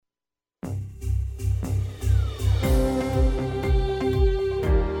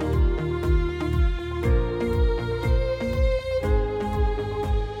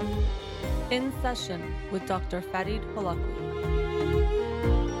In Session with Dr. Farid Holakwi.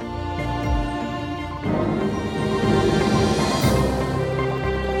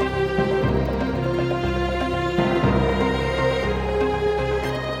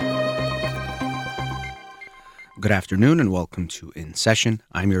 Good afternoon and welcome to In Session.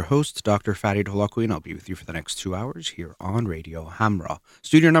 I'm your host, Dr. Farid Holakwi, and I'll be with you for the next 2 hours here on Radio Hamra.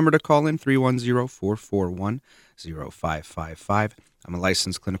 Studio number to call in, 310-441-0555. I'm a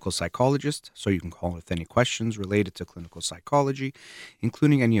licensed clinical psychologist, so you can call with any questions related to clinical psychology,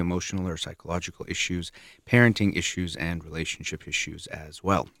 including any emotional or psychological issues, parenting issues, and relationship issues as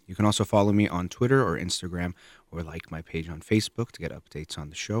well. You can also follow me on Twitter or Instagram, or like my page on Facebook to get updates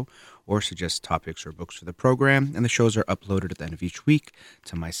on the show, or suggest topics or books for the program. And the shows are uploaded at the end of each week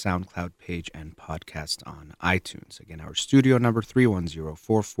to my SoundCloud page and podcast on iTunes. Again, our studio number,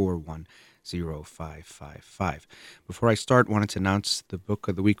 310-441-0555. Before I start, I wanted to announce the book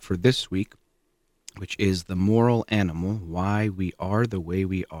of the week for this week, which is The Moral Animal, Why We Are the Way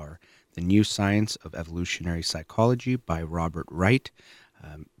We Are, The New Science of Evolutionary Psychology by Robert Wright.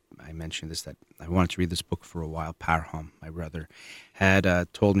 I mentioned this, that I wanted to read this book for a while. Parham, my brother, had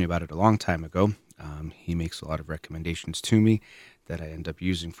told me about it a long time ago. He makes a lot of recommendations to me that I end up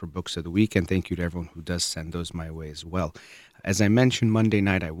using for books of the week, and thank you to everyone who does send those my way as well. As I mentioned, Monday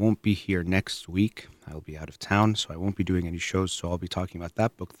night I won't be here next week. I'll be out of town, so I won't be doing any shows, so I'll be talking about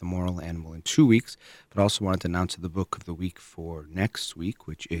that book, The Moral Animal, in 2 weeks. But I also wanted to announce the book of the week for next week,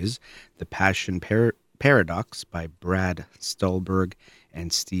 which is The Passion Paradox by Brad Stulberg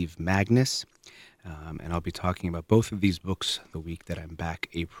and Steve Magnus. And I'll be talking about both of these books the week that I'm back,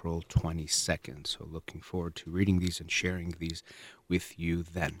 April 22nd. So looking forward to reading these and sharing these with you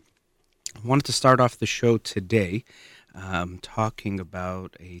then. I wanted to start off the show today talking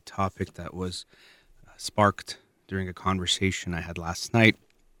about a topic that was sparked during a conversation I had last night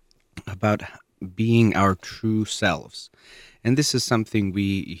about being our true selves. And this is something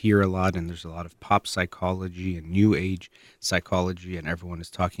we hear a lot, and there's a lot of pop psychology and new age psychology, and everyone is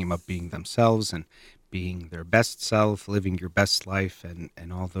talking about being themselves and being their best self, living your best life, and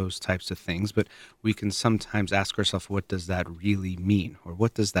all those types of things. But we can sometimes ask ourselves, what does that really mean? Or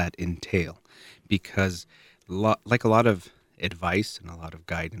what does that entail? Because like a lot of advice and a lot of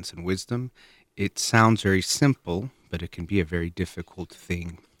guidance and wisdom, it sounds very simple, but it can be a very difficult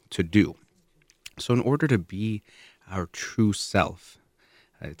thing to do. So in order to be our true self,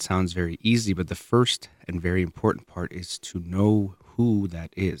 it sounds very easy, but the first and very important part is to know who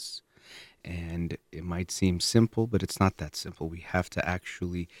that is. And it might seem simple, but it's not that simple. We have to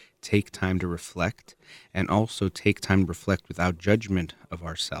actually take time to reflect, and also take time to reflect without judgment of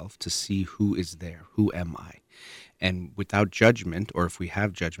ourselves to see who is there, who am I? And without judgment, or if we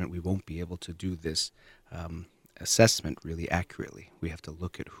have judgment, we won't be able to do this assessment really accurately. We have to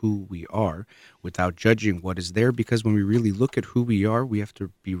look at who we are without judging what is there, because when we really look at who we are, we have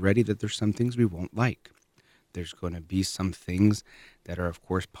to be ready that there's some things we won't like. There's going to be some things that are, of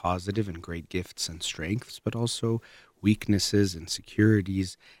course, positive and great gifts and strengths, but also weaknesses,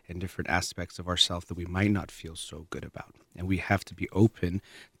 insecurities, and different aspects of ourselves that we might not feel so good about. And we have to be open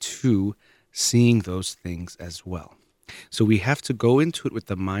to seeing those things as well. So we have to go into it with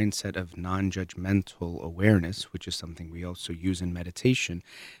the mindset of non-judgmental awareness, which is something we also use in meditation,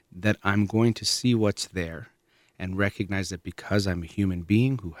 that I'm going to see what's there and recognize that because I'm a human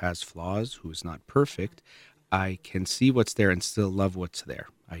being who has flaws, who is not perfect, I can see what's there and still love what's there.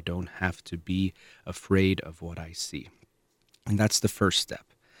 I don't have to be afraid of what I see. And that's the first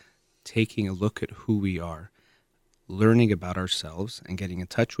step, taking a look at who we are, learning about ourselves and getting in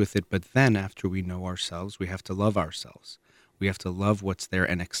touch with it. But then after we know ourselves, we have to love ourselves. We have to love what's there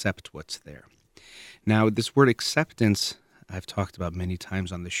and accept what's there. Now, this word acceptance, I've talked about many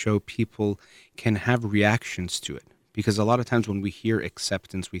times on the show. People can have reactions to it, because a lot of times when we hear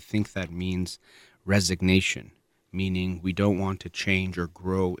acceptance, we think that means resignation, meaning we don't want to change or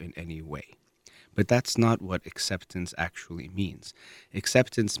grow in any way. But that's not what acceptance actually means.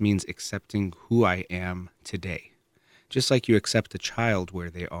 Acceptance means accepting who I am today. Just like you accept a child where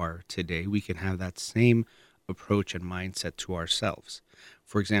they are today, we can have that same approach and mindset to ourselves.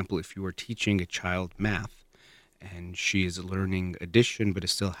 For example, if you were teaching a child math and she is learning addition but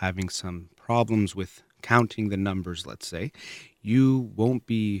is still having some problems with counting the numbers, let's say, you won't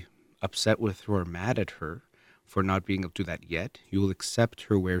be upset with her or mad at her for not being able to do that yet. You will accept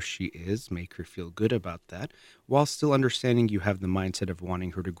her where she is, make her feel good about that, while still understanding you have the mindset of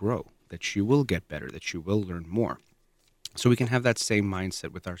wanting her to grow, that she will get better, that she will learn more. So we can have that same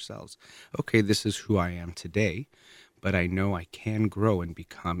mindset with ourselves. Okay, this is who I am today, but I know I can grow and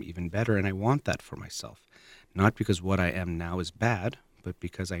become even better, and I want that for myself. Not because what I am now is bad, but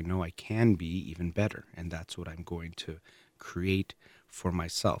because I know I can be even better. And that's what I'm going to create for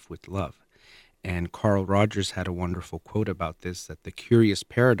myself with love. And Carl Rogers had a wonderful quote about this, that the curious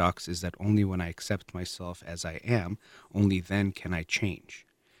paradox is that only when I accept myself as I am, only then can I change.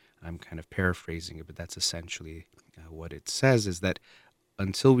 I'm kind of paraphrasing it, but that's essentially what it says, is that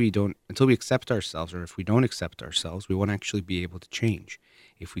until we accept ourselves, or if we don't accept ourselves, we won't actually be able to change.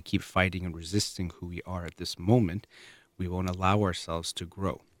 If we keep fighting and resisting who we are at this moment, we won't allow ourselves to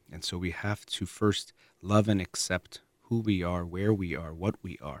grow. And so we have to first love and accept who we are, where we are, what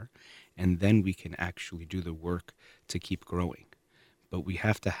we are, and then we can actually do the work to keep growing. But we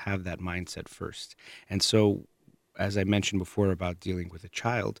have to have that mindset first. And so, as I mentioned before about dealing with a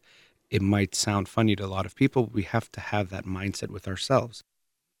child, it might sound funny to a lot of people, but we have to have that mindset with ourselves.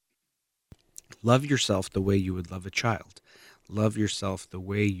 Love yourself the way you would love a child. Love yourself the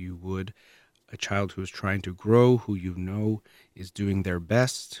way you would a child who is trying to grow, who you know is doing their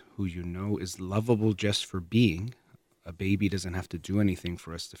best, who you know is lovable just for being. A baby doesn't have to do anything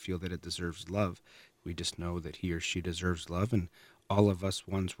for us to feel that it deserves love. We just know that he or she deserves love, and all of us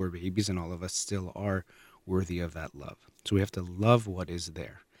once were babies, and all of us still are worthy of that love. So we have to love what is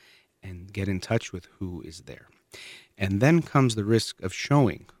there and get in touch with who is there. And then comes the risk of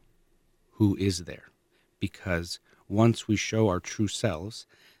showing who is there, because once we show our true selves,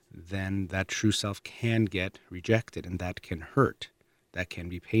 then that true self can get rejected, and that can hurt. That can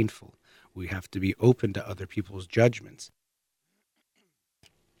be painful. We have to be open to other people's judgments,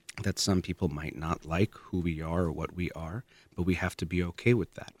 that some people might not like who we are or what we are, but we have to be okay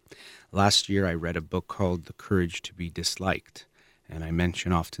with that. Last year, I read a book called The Courage to be Disliked. And I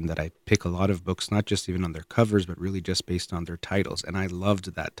mention often that I pick a lot of books, not just even on their covers, but really just based on their titles. And I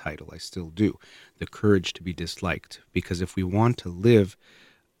loved that title. I still do. The Courage to be Disliked. Because if we want to live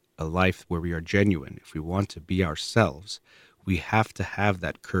a life where we are genuine, if we want to be ourselves, we have to have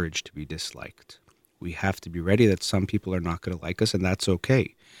that courage to be disliked. We have to be ready that some people are not going to like us, and that's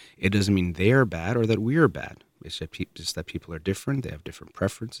okay. It doesn't mean they're bad or that we're bad. It's just that people are different. They have different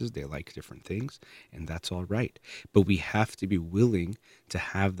preferences. They like different things, and that's all right. But we have to be willing to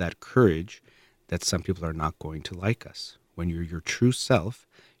have that courage that some people are not going to like us. When you're your true self,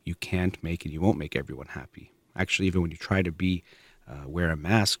 you can't make and you won't make everyone happy. Actually, even when you try to wear a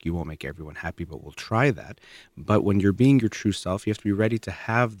mask, you won't make everyone happy, but we'll try that. But when you're being your true self, you have to be ready to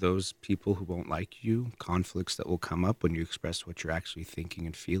have those people who won't like you, conflicts that will come up when you express what you're actually thinking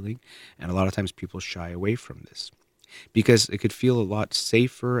and feeling. And a lot of times people shy away from this because it could feel a lot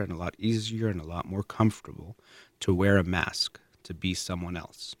safer and a lot easier and a lot more comfortable to wear a mask, to be someone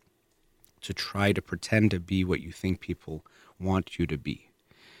else, to try to pretend to be what you think people want you to be.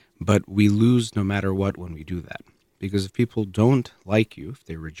 But we lose no matter what when we do that. Because if people don't like you, if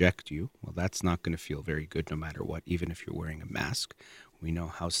they reject you, well, that's not going to feel very good no matter what, even if you're wearing a mask. We know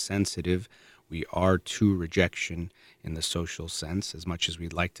how sensitive we are to rejection in the social sense. As much as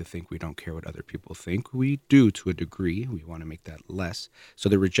we'd like to think we don't care what other people think, we do to a degree. We want to make that less. So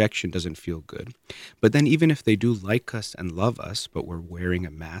the rejection doesn't feel good. But then even if they do like us and love us, but we're wearing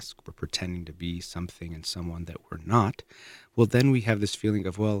a mask, we're pretending to be something and someone that we're not, well, then we have this feeling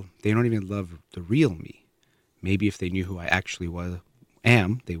of, well, they don't even love the real me. Maybe if they knew who I actually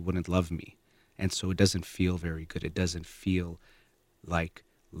am, they wouldn't love me. And so it doesn't feel very good. It doesn't feel like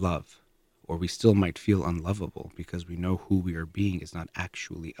love. Or we still might feel unlovable because we know who we are being is not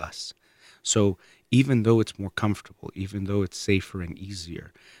actually us. So even though it's more comfortable, even though it's safer and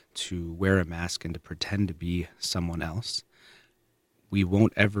easier to wear a mask and to pretend to be someone else, we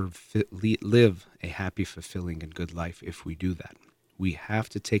won't ever live a happy, fulfilling, and good life if we do that. We have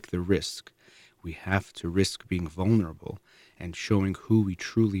to take the risk. We have to risk being vulnerable and showing who we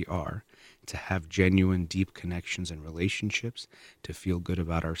truly are, to have genuine, deep connections and relationships, to feel good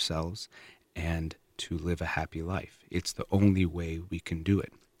about ourselves, and to live a happy life. It's the only way we can do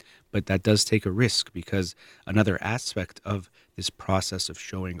it. But that does take a risk, because another aspect of this process of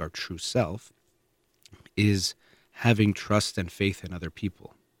showing our true self is having trust and faith in other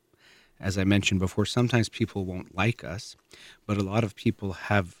people. As I mentioned before, sometimes people won't like us, but a lot of people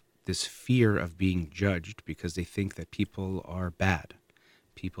have this fear of being judged because they think that people are bad.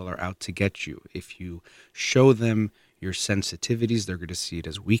 People are out to get you. If you show them your sensitivities, they're going to see it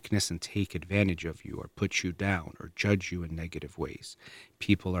as weakness and take advantage of you or put you down or judge you in negative ways.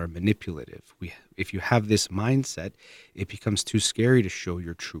 People are manipulative. If you have this mindset, it becomes too scary to show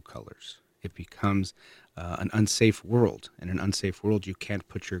your true colors. It becomes an unsafe world. In an unsafe world, you can't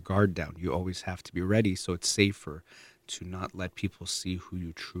put your guard down. You always have to be ready, so it's safer to not let people see who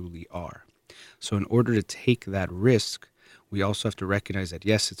you truly are. So in order to take that risk, we also have to recognize that,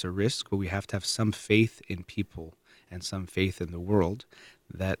 yes, it's a risk, but we have to have some faith in people and some faith in the world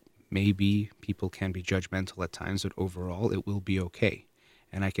that maybe people can be judgmental at times, but overall it will be okay.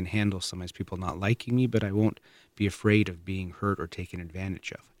 And I can handle sometimes people not liking me, but I won't be afraid of being hurt or taken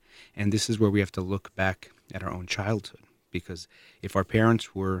advantage of. And this is where we have to look back at our own childhood, because if our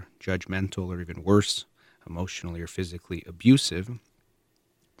parents were judgmental or even worse, emotionally or physically abusive,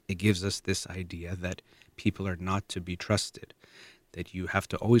 it gives us this idea that people are not to be trusted, that you have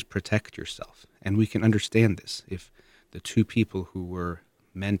to always protect yourself. And we can understand this. If the two people who were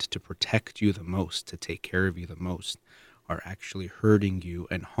meant to protect you the most, to take care of you the most, are actually hurting you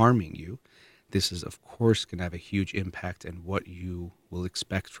and harming you, this is of course going to have a huge impact on what you will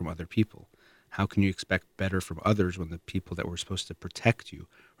expect from other people. How can you expect better from others when the people that were supposed to protect you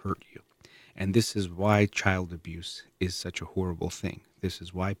hurt you? And this is why child abuse is such a horrible thing. This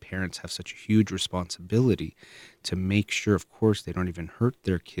is why parents have such a huge responsibility to make sure, of course, they don't even hurt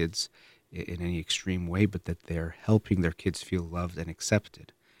their kids in any extreme way, but that they're helping their kids feel loved and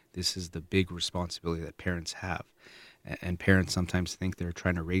accepted. This is the big responsibility that parents have. And parents sometimes think they're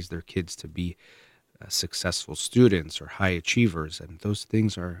trying to raise their kids to be successful students or high achievers, and those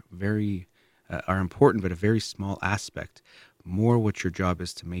things are important, but a very small aspect. More what your job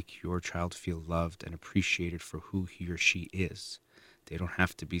is to make your child feel loved and appreciated for who he or she is. They don't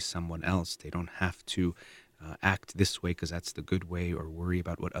have to be someone else. They don't have to act this way because that's the good way, or worry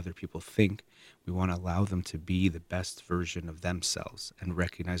about what other people think. We want to allow them to be the best version of themselves and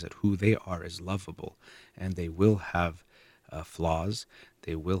recognize that who they are is lovable, and they will have flaws,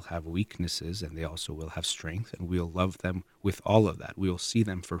 they will have weaknesses, and they also will have strength, and we'll love them with all of that. We'll see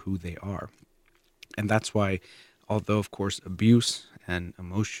them for who they are. And that's why, although, of course, abuse and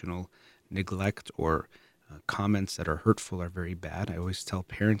emotional neglect or comments that are hurtful are very bad, I always tell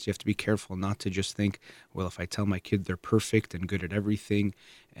parents you have to be careful not to just think, well, if I tell my kid they're perfect and good at everything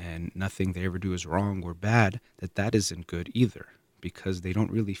and nothing they ever do is wrong or bad, that isn't good either, because they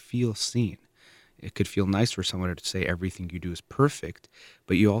don't really feel seen. It could feel nice for someone to say everything you do is perfect,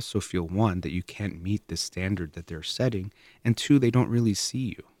 but you also feel, one, that you can't meet the standard that they're setting, and two, they don't really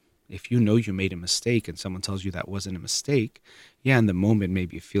see you. If you know you made a mistake and someone tells you that wasn't a mistake, yeah, in the moment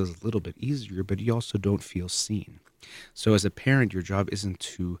maybe it feels a little bit easier, but you also don't feel seen. So as a parent, your job isn't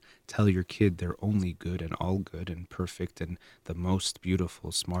to tell your kid they're only good and all good and perfect and the most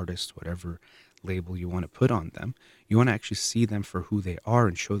beautiful, smartest, whatever label you want to put on them. You want to actually see them for who they are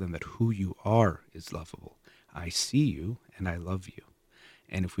and show them that who you are is lovable. I see you and I love you.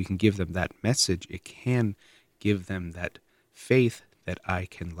 And if we can give them that message, it can give them that faith that I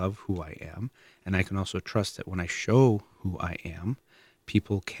can love who I am, and I can also trust that when I show who I am,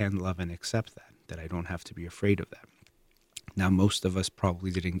 people can love and accept that I don't have to be afraid of that. Now, most of us probably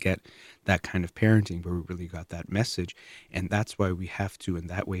didn't get that kind of parenting, but we really got that message, and that's why we have to, in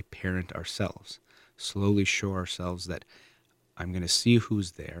that way, parent ourselves. Slowly show ourselves that I'm going to see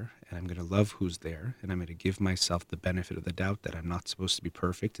who's there, and I'm going to love who's there, and I'm going to give myself the benefit of the doubt that I'm not supposed to be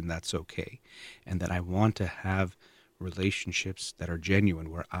perfect, and that's okay, and that I want to have relationships that are genuine,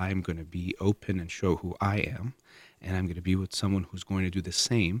 where I'm going to be open and show who I am, and I'm going to be with someone who's going to do the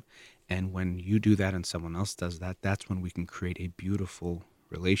same. And when you do that and someone else does that, that's when we can create a beautiful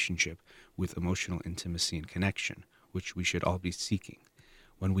relationship with emotional intimacy and connection, which we should all be seeking.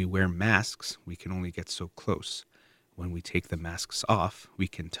 When we wear masks, we can only get so close. When we take the masks off, we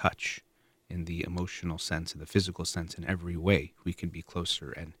can touch in the emotional sense, in the physical sense, in every way. We can be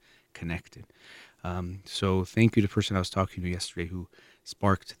closer and connected. So thank you to the person I was talking to yesterday who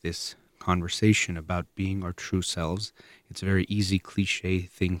sparked this conversation about being our true selves. It's a very easy cliche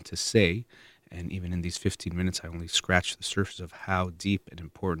thing to say, and even in these 15 minutes I only scratched the surface of how deep and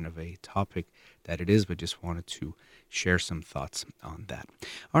important of a topic that it is, but just wanted to share some thoughts on that.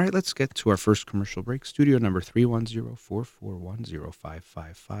 All right, let's get to our first commercial break. Studio number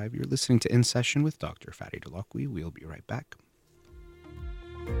 310-441-0555. You're listening to In Session with Dr. Fadi Holakwi. We'll be right back.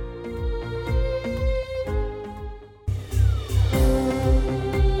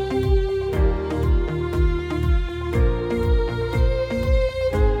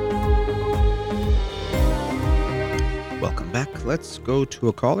 Welcome back. Let's go to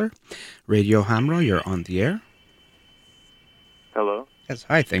a caller. Radio Hamra, you're on the air. Hello. Yes,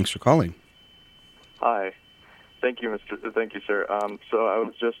 hi. Thanks for calling. Hi. Thank you, sir. So I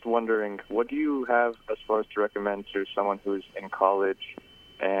was just wondering, what do you have as far as to recommend to someone who's in college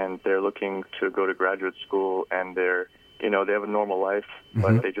and they're looking to go to graduate school and they have a normal life,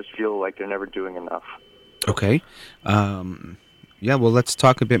 but they just feel like they're never doing enough? Okay. Yeah, well, let's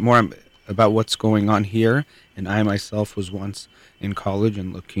talk a bit more about what's going on here. And I myself was once in college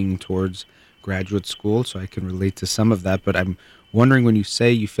and looking towards graduate school, so I can relate to some of that. But I'm wondering, when you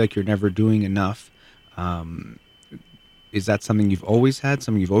say you feel like you're never doing enough, is that something you've always had,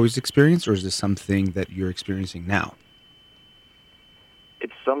 something you've always experienced, or is this something that you're experiencing now?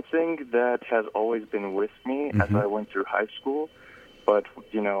 It's something that has always been with me as Mm-hmm. I went through high school. But,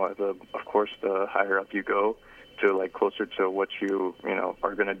 of course, the higher up you go to, like, closer to what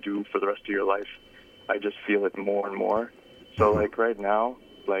are going to do for the rest of your life, I just feel it more and more. So, like, right now,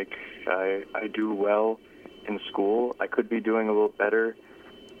 like, I do well in school. I could be doing a little better.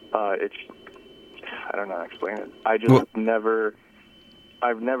 I don't know how to explain it. I just Well,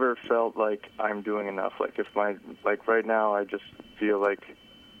 I've never felt like I'm doing enough. Like right now, I just feel like,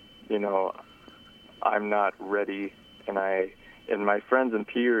 you know, I'm not ready, and my friends and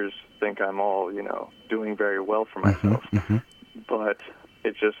peers think I'm all, doing very well for mm-hmm, myself. mm-hmm. But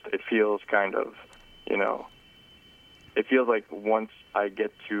it feels kind of, you know, it feels like once I try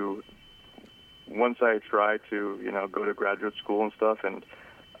to, go to graduate school and stuff, and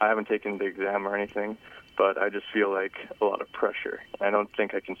I haven't taken the exam or anything, but I just feel like a lot of pressure. I don't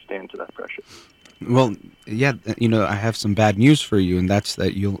think I can stand to that pressure. Well, yeah, I have some bad news for you, and that's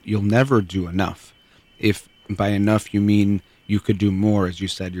that you'll never do enough. If by enough you mean you could do more, as you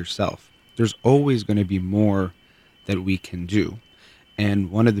said yourself, there's always going to be more that we can do.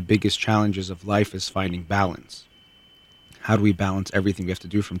 And one of the biggest challenges of life is finding balance. How do we balance everything we have to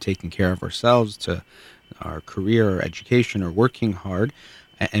do, from taking care of ourselves to our career or education or working hard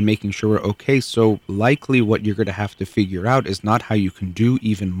and making sure we're okay? So likely what you're going to have to figure out is not how you can do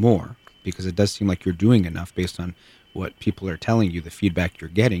even more, because it does seem like you're doing enough based on what people are telling you, the feedback you're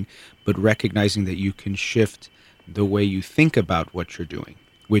getting, but recognizing that you can shift the way you think about what you're doing,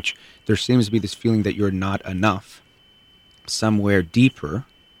 which there seems to be this feeling that you're not enough somewhere deeper,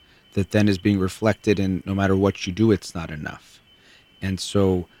 that then is being reflected in no matter what you do, it's not enough. And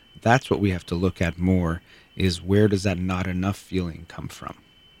so that's what we have to look at more, is where does that not enough feeling come from?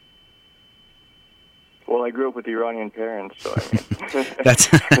 Well, I grew up with Iranian parents, so I mean. That's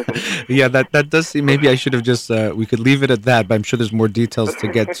yeah, that does seem, maybe I should have just we could leave it at that, but I'm sure there's more details to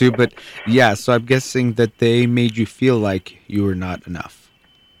get to. But yeah, so I'm guessing that they made you feel like you were not enough.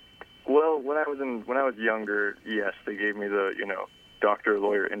 Well, when I was younger, yes, they gave me the doctor,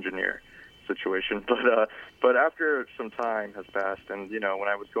 lawyer, engineer situation. But after some time has passed, and when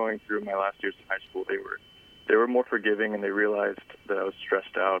I was going through my last years in high school, they were more forgiving, and they realized that I was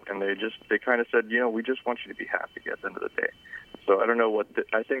stressed out, and they kind of said, we just want you to be happy at the end of the day. So I don't know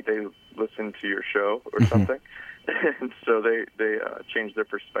I think they listened to your show or something, and so they changed their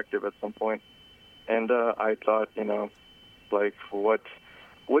perspective at some point. And I thought, like, what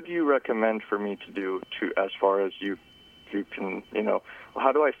do you recommend for me to do as far as you can,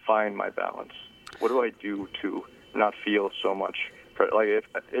 how do I find my balance? What do I do to not feel so much, like,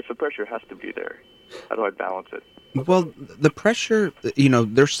 if the pressure has to be there, how do I balance it? Well, the pressure,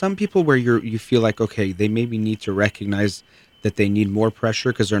 there's some people where you feel like, okay, they maybe need to recognize that they need more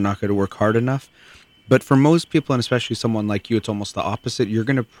pressure because they're not going to work hard enough. But for most people, and especially someone like you, it's almost the opposite. You're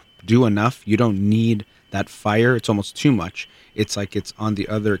going to do enough. You don't need that fire. It's almost too much. It's like it's on the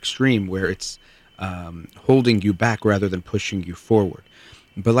other extreme where it's holding you back rather than pushing you forward.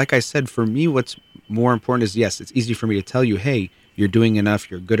 But like I said, for me, what's more important is, yes, it's easy for me to tell you, hey, you're doing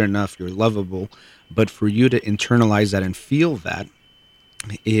enough, you're good enough, you're lovable. But for you to internalize that and feel that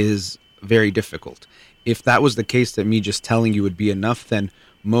is very difficult. If that was the case, that me just telling you would be enough, then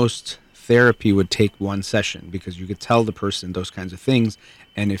most therapy would take one session, because you could tell the person those kinds of things,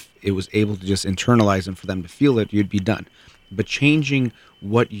 and if it was able to just internalize and for them to feel it, you'd be done. But changing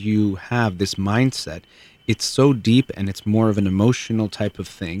what you have, this mindset, it's so deep, and it's more of an emotional type of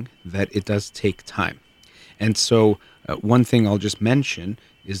thing, that it does take time. And so one thing I'll just mention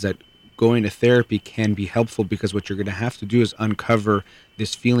is that going to therapy can be helpful, because what you're going to have to do is uncover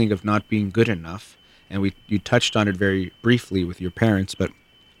this feeling of not being good enough. And you touched on it very briefly with your parents, but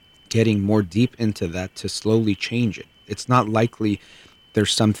getting more deep into that to slowly change it. It's not likely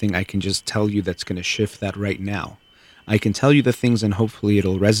there's something I can just tell you that's going to shift that right now. I can tell you the things, and hopefully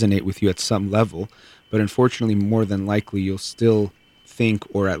it'll resonate with you at some level, but unfortunately, more than likely, you'll still think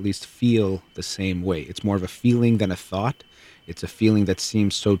or at least feel the same way. It's more of a feeling than a thought. It's a feeling that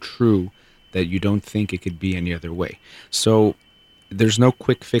seems so true that you don't think it could be any other way. So there's no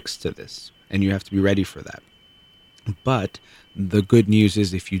quick fix to this, and you have to be ready for that. But the good news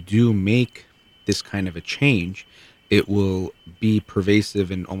is, if you do make this kind of a change, it will be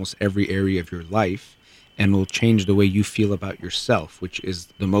pervasive in almost every area of your life, and will change the way you feel about yourself, which is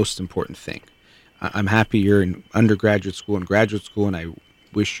the most important thing. I'm happy you're in undergraduate school and graduate school, and I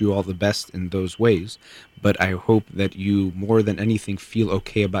wish you all the best in those ways. But I hope that you, more than anything, feel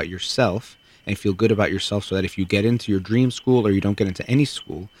okay about yourself, and feel good about yourself so that if you get into your dream school or you don't get into any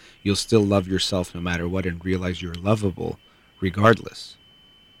school, you'll still love yourself no matter what and realize you're lovable regardless.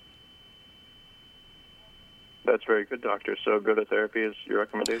 That's very good, doctor. So go to therapy is your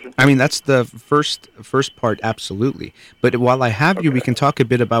recommendation? I mean, that's the first part, absolutely. But while I have you, we can talk a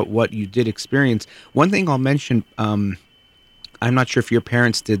bit about what you did experience. One thing I'll mention, I'm not sure if your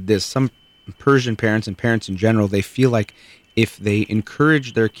parents did this. Some Persian parents and parents in general, they feel like if they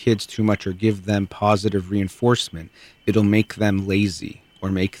encourage their kids too much or give them positive reinforcement, it'll make them lazy or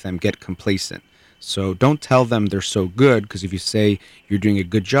make them get complacent. So don't tell them they're so good, because if you say you're doing a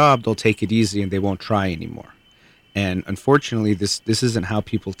good job, they'll take it easy and they won't try anymore. And unfortunately, this isn't how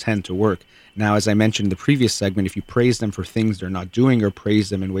people tend to work. Now, as I mentioned in the previous segment, if you praise them for things they're not doing or praise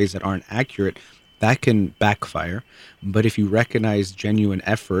them in ways that aren't accurate, that can backfire. But if you recognize genuine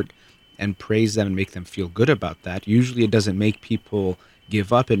effort and praise them and make them feel good about that, usually it doesn't make people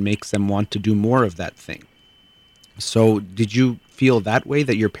give up. It makes them want to do more of that thing. So did you feel that way,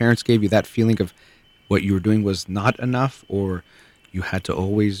 that your parents gave you that feeling of what you were doing was not enough, or you had to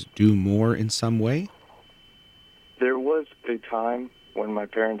always do more in some way? There was a time when my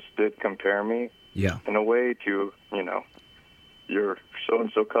parents did compare me in a way to, your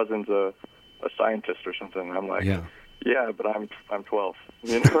so-and-so cousin's a scientist or something. I'm like, yeah, but I'm 12,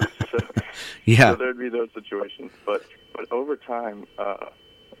 So, so there'd be those situations. But over time,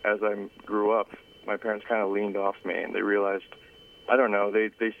 as I grew up, my parents kind of leaned off me, and they realized, I don't know,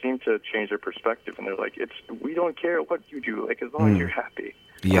 they seemed to change their perspective, and they're like, we don't care what you do, like, as long as you're happy.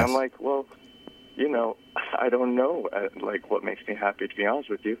 Yes. And I'm like, well, I don't know, what makes me happy, to be honest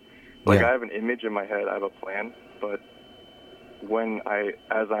with you. I have an image in my head, I have a plan, but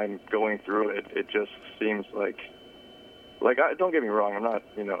as I'm going through it, it just seems don't get me wrong, I'm not,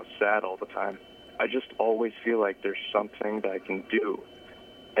 sad all the time. I just always feel like there's something that I can do.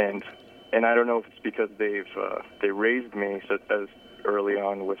 And I don't know if it's because they raised me as early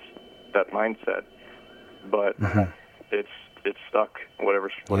on with that mindset, but it's stuck.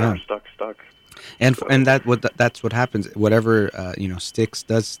 Whatever stuck. And that's what happens. Whatever sticks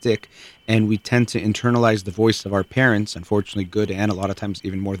does stick, and we tend to internalize the voice of our parents, unfortunately, good and a lot of times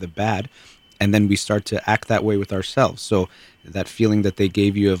even more the bad, and then we start to act that way with ourselves. So that feeling that they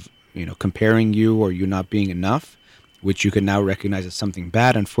gave you of comparing you or you not being enough, which you can now recognize as something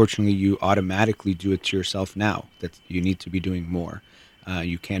bad, unfortunately, you automatically do it to yourself now, that you need to be doing more.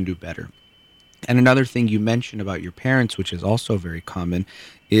 You can do better. And another thing you mentioned about your parents, which is also very common,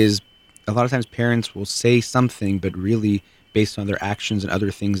 is a lot of times parents will say something, but really based on their actions and other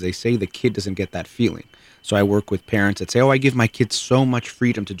things they say, the kid doesn't get that feeling. So I work with parents that say, I give my kids so much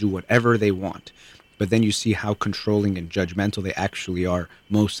freedom to do whatever they want. But then you see how controlling and judgmental they actually are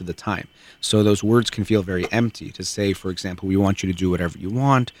most of the time. So those words can feel very empty. To say, for example, we want you to do whatever you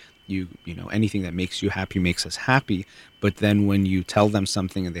want. Anything that makes you happy makes us happy. But then when you tell them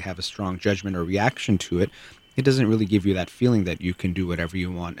something and they have a strong judgment or reaction to it, it doesn't really give you that feeling that you can do whatever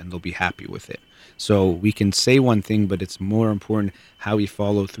you want and they'll be happy with it. So we can say one thing, but it's more important how we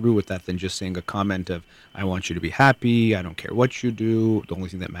follow through with that than just saying a comment of, I want you to be happy, I don't care what you do, the only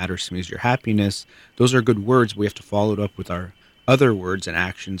thing that matters to me is your happiness. Those are good words, but we have to follow it up with our other words and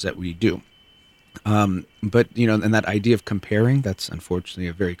actions that we do. But, and that idea of comparing, that's unfortunately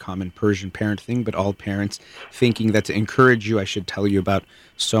a very common Persian parent thing, but all parents thinking that to encourage you, I should tell you about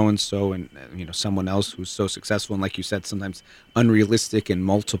so-and-so and, someone else who's so successful. And like you said, sometimes unrealistic in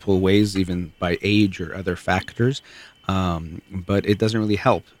multiple ways, even by age or other factors. But it doesn't really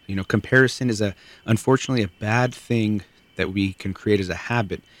help. Comparison is unfortunately a bad thing that we can create as a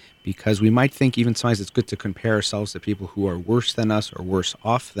habit, because we might think even sometimes it's good to compare ourselves to people who are worse than us or worse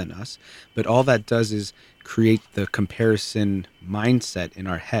off than us, but all that does is create the comparison mindset in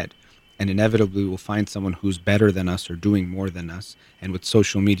our head, and inevitably we'll find someone who's better than us or doing more than us, and with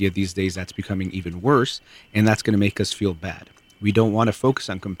social media these days that's becoming even worse, and that's going to make us feel bad. We don't want to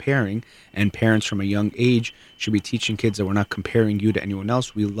focus on comparing, and parents from a young age should be teaching kids that we're not comparing you to anyone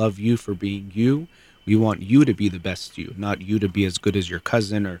else. We love you for being you. We want you to be the best you, not you to be as good as your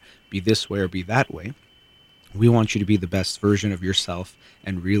cousin or be this way or be that way. We want you to be the best version of yourself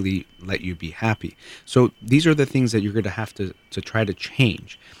and really let you be happy. So these are the things that you're going to have to try to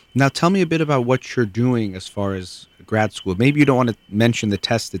change. Now tell me a bit about what you're doing as far as grad school. Maybe you don't want to mention the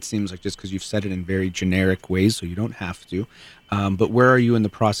test, it seems like, just because you've said it in very generic ways, so you don't have to. But where are you in the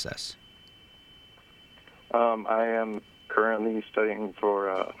process? I am currently studying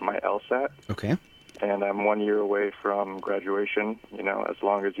for my LSAT. Okay. And I'm 1 year away from graduation, as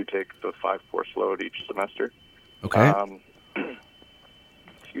long as you take the 5-course load each semester. Okay.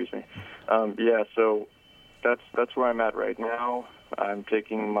 Excuse me. So that's where I'm at right now. I'm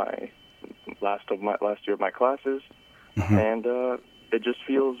taking my last year of my classes, Mm-hmm. and it just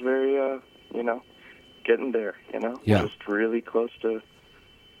feels very, getting there. Yeah. Just really close to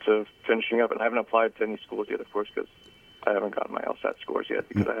finishing up. And I haven't applied to any schools yet, of course, because I haven't gotten my LSAT scores yet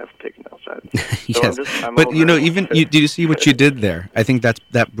because I haven't taken LSAT. So Yes, I'm but over- did you see what you did there? I think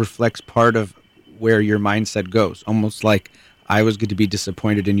that reflects part of where your mindset goes. Almost like I was going to be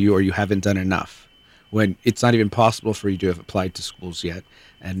disappointed in you, or you haven't done enough. When it's not even possible for you to have applied to schools yet,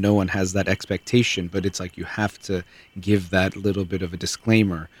 and no one has that expectation. But it's like you have to give that little bit of a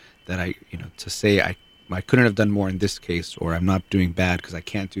disclaimer that to say I couldn't have done more in this case, or I'm not doing bad because I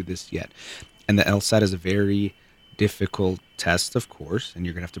can't do this yet. And the LSAT is a very difficult test, of course, and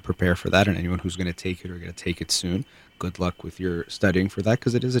you're going to have to prepare for that. And anyone who's going to take it or going to take it soon, good luck with your studying for that,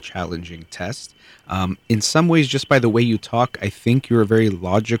 because it is a challenging test. In some ways, just by the way you talk, I think you're a very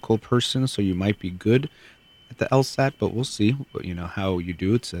logical person, so you might be good at the LSAT, but we'll see, how you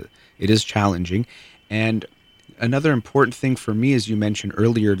do. It is challenging. And another important thing for me is you mentioned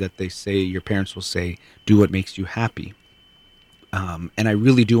earlier that your parents will say, do what makes you happy. And I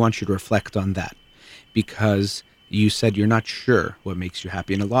really do want you to reflect on that, because you said you're not sure what makes you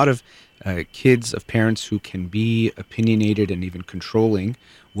happy. And a lot of kids of parents who can be opinionated and even controlling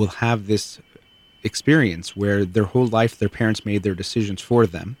will have this experience where their whole life their parents made their decisions for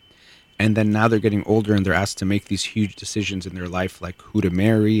them. And then now they're getting older and they're asked to make these huge decisions in their life, like who to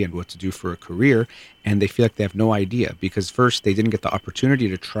marry and what to do for a career. And they feel like they have no idea, because first they didn't get the opportunity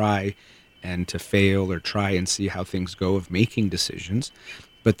to try and to fail or try and see how things go of making decisions.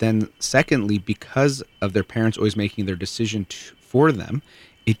 But then secondly, because of their parents always making their decision for them,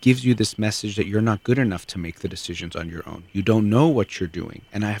 it gives you this message that you're not good enough to make the decisions on your own. You don't know what you're doing,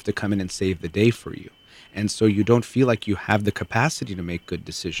 and I have to come in and save the day for you. And so you don't feel like you have the capacity to make good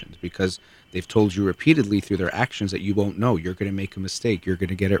decisions, because they've told you repeatedly through their actions that you won't know. You're going to make a mistake. You're going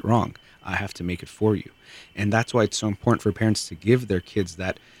to get it wrong. I have to make it for you. And that's why it's so important for parents to give their kids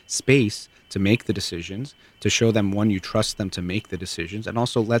that space to make the decisions, to show them, one, you trust them to make the decisions, and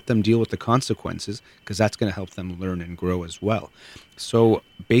also let them deal with the consequences, because that's going to help them learn and grow as well. So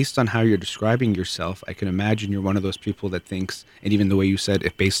based on how you're describing yourself, I can imagine you're one of those people that thinks, and even the way you said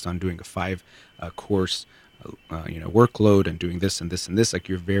it, based on doing a 5-course workload and doing this and this and this, like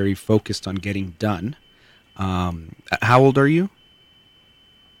you're very focused on getting done. How old are you?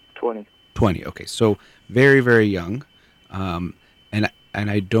 20. 20. Okay, so very, very young. And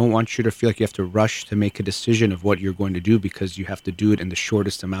I don't want you to feel like you have to rush to make a decision of what you're going to do, because you have to do it in the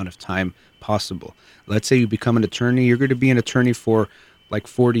shortest amount of time possible. Let's say you become an attorney. You're going to be an attorney for like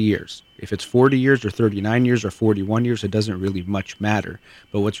 40 years. If it's 40 years or 39 years or 41 years, it doesn't really much matter.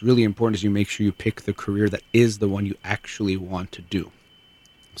 But what's really important is you make sure you pick the career that is the one you actually want to do.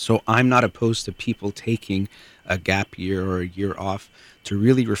 So I'm not opposed to people taking a gap year or a year off to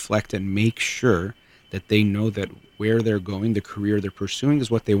really reflect and make sure that they know that where they're going, the career they're pursuing,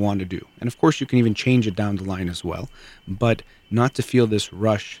 is what they want to do. And of course, you can even change it down the line as well, but not to feel this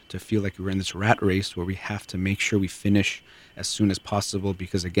rush, to feel like we're in this rat race where we have to make sure we finish as soon as possible,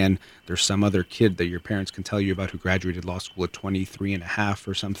 because again, there's some other kid that your parents can tell you about who graduated law school at 23 and a half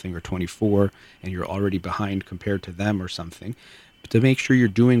or something, or 24, and you're already behind compared to them or something. But to make sure you're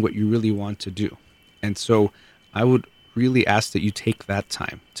doing what you really want to do. And so I would really ask that you take that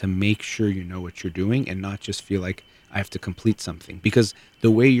time to make sure you know what you're doing, and not just feel like I have to complete something, because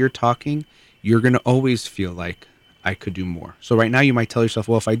the way you're talking, you're going to always feel like I could do more. So right now you might tell yourself,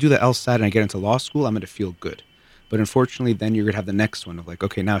 well, if I do the LSAT and I get into law school, I'm going to feel good. But unfortunately, then you're going to have the next one of like,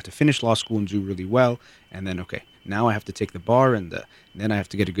 okay, now I have to finish law school and do really well. And then, okay, now I have to take the bar, and then I have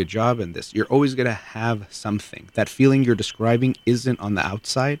to get a good job and this. You're always going to have something. That feeling you're describing isn't on the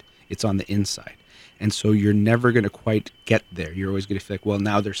outside, it's on the inside. And so you're never going to quite get there. You're always going to feel like, well,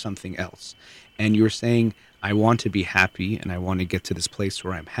 now there's something else. And you're saying, I want to be happy and I want to get to this place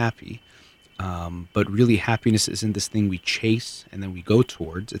where I'm happy. But really, happiness isn't this thing we chase and then we go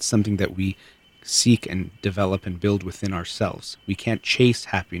towards. It's something that we seek and develop and build within ourselves. We can't chase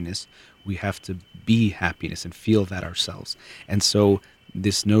happiness. We have to be happiness and feel that ourselves. And so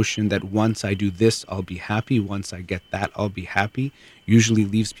this notion that once I do this, I'll be happy, once I get that, I'll be happy, usually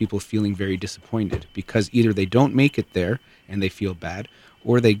leaves people feeling very disappointed, because either they don't make it there and they feel bad,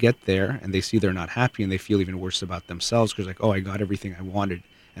 or they get there and they see they're not happy and they feel even worse about themselves, because like, oh, I got everything I wanted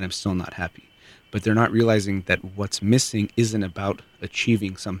and I'm still not happy. But they're not realizing that what's missing isn't about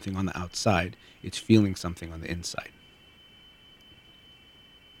achieving something on the outside, it's feeling something on the inside.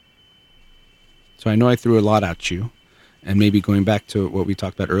 So I know I threw a lot at you, and maybe going back to what we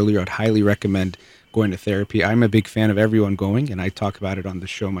talked about earlier, I'd highly recommend going to therapy. I'm a big fan of everyone going, and I talk about it on the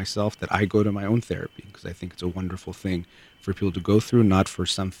show myself, that I go to my own therapy because I think it's a wonderful thing for people to go through, not for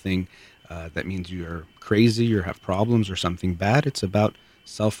something that means you're crazy or have problems or something bad. It's about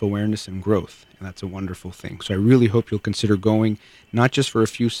self-awareness and growth, and that's a wonderful thing. So I really hope you'll consider going, not just for a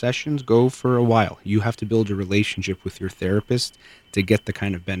few sessions, go for a while. You have to build a relationship with your therapist to get the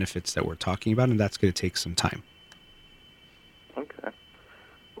kind of benefits that we're talking about, and that's going to take some time. Okay.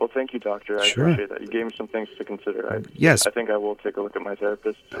 Well, thank you, doctor. I Sure. appreciate that. You gave me some things to consider. Yes. I think I will take a look at my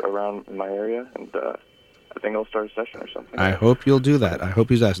therapist around my area, and I think I'll start a session or something. I hope you'll do that. I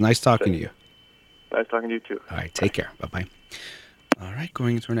hope you'll do that. It's nice talking to you. Nice talking to you, too. All right, take care. Bye-bye. All right,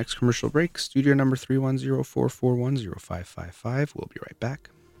 going into our next commercial break. Studio number 310-441-0555. We'll be right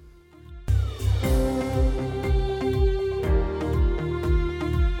back.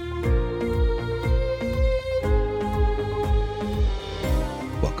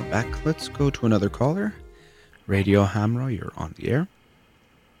 Welcome back. Let's go to another caller. Radio Hamra, you're on the air.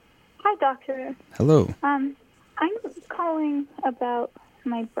 Hi, doctor. Hello. I'm calling about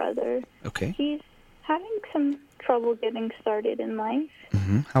my brother. Okay. He's having some trouble getting started in life.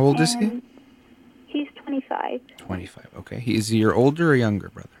 How old is he? He's 25. 25. Okay. Is he your older or younger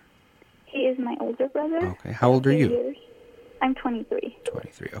brother? He is my older brother. Okay. How old are you? Years. I'm 23.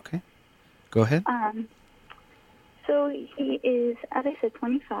 23. Okay. Go ahead. So he is, as I said,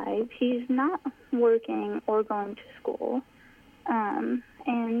 25. He's not working or going to school. And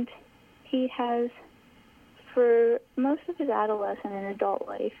he has, for most of his adolescent and adult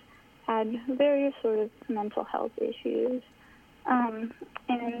life, had various sort of mental health issues.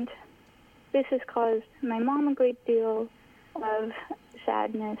 And this has caused my mom a great deal of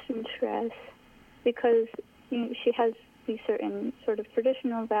sadness and stress because she has these certain sort of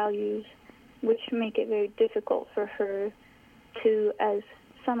traditional values which make it very difficult for her to, as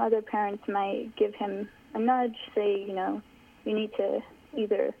some other parents might give him a nudge, say, you need to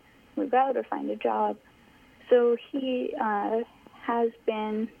either move out or find a job. So he has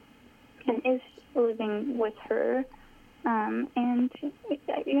been and is living with her. And,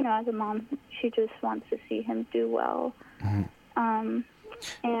 as a mom, she just wants to see him do well. And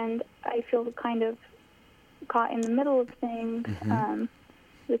I feel kind of caught in the middle of things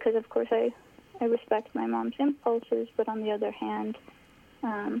because, of course, I respect my mom's impulses, but on the other hand,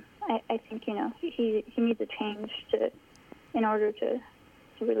 I think, he needs a change in order to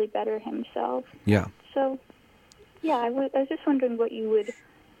really better himself. Yeah. So, I was just wondering what you would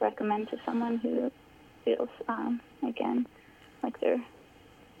recommend to someone who feels, again, like they're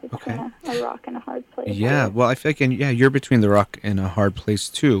between a rock and a hard place. Yeah, well, I feel like, you're between the rock and a hard place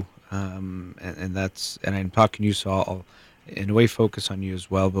too, and I'm talking to you, so I'll in a way focus on you as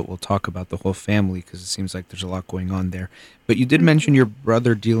well, but we'll talk about the whole family because it seems like there's a lot going on there. But you did mention your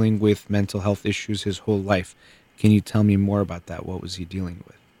brother dealing with mental health issues his whole life. Can you tell me more about that? What was he dealing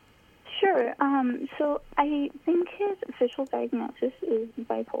with? Sure. So I think his official diagnosis is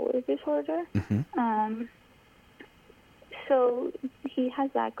bipolar disorder. So he has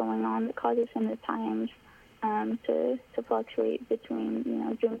that going on that causes him at times to fluctuate between,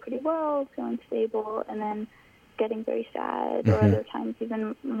 doing pretty well, feeling stable, and then getting very sad, or other times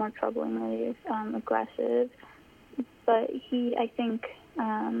even more troublingly aggressive. But he, I think,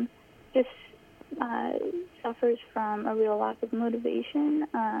 just suffers from a real lack of motivation,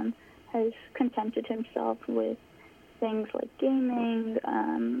 has contented himself with things like gaming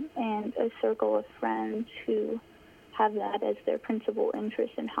and a circle of friends who have that as their principal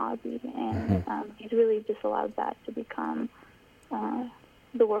interest and hobby, and he's really just allowed that to become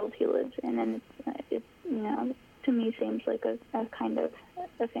the world he lives in, and it to me seems like a kind of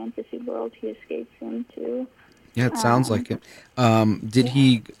a fantasy world he escapes into. Yeah, it sounds like it. Did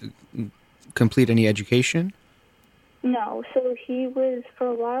he complete any education? No, so he was for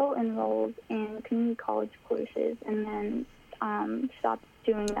a while enrolled in community college courses and then stopped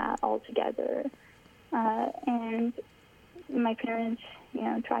doing that altogether. And my parents,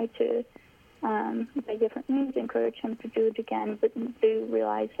 tried to, by different means, encourage him to do it again, but they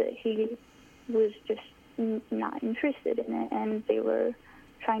realized that he was just not interested in it, and they were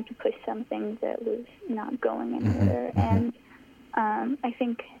trying to push something that was not going anywhere. And I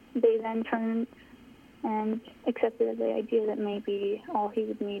think they then turned and accepted the idea that maybe all he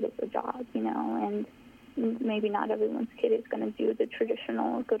would need is a job, and maybe not everyone's kid is going to do the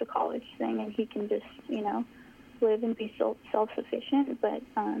traditional go to college thing, and he can just, live and be self-sufficient. But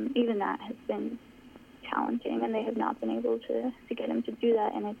even that has been challenging, and they have not been able to get him to do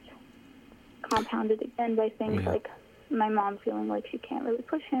that, and it's compounded again by things like my mom feeling like she can't really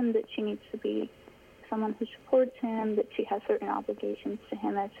push him, that she needs to be someone who supports him, that she has certain obligations to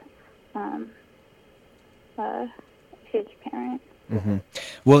him as his parent. Hmm.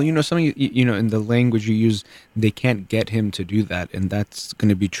 Well, something in the language you use, they can't get him to do that, and that's going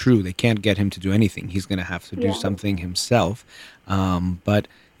to be true. They can't get him to do anything. He's going to have to do Yeah. something himself. But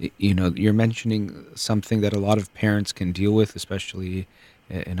you're mentioning something that a lot of parents can deal with, especially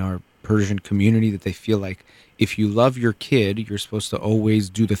in our Persian community, that they feel like if you love your kid, you're supposed to always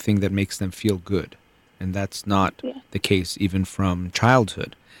do the thing that makes them feel good, and that's not Yeah. the case even from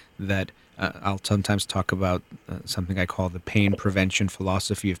childhood. That I'll sometimes talk about something I call the pain prevention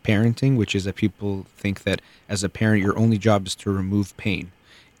philosophy of parenting, which is that people think that as a parent, your only job is to remove pain,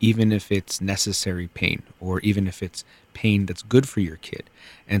 even if it's necessary pain or even if it's pain that's good for your kid.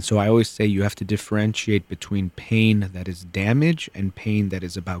 And so I always say you have to differentiate between pain that is damage and pain that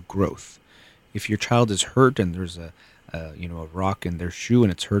is about growth. If your child is hurt and there's a rock in their shoe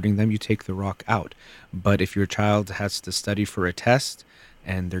and it's hurting them, you take the rock out. But if your child has to study for a test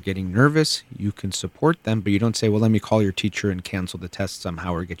and they're getting nervous, you can support them, but you don't say, well, let me call your teacher and cancel the test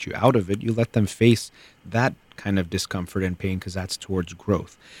somehow or get you out of it. You let them face that kind of discomfort and pain because that's towards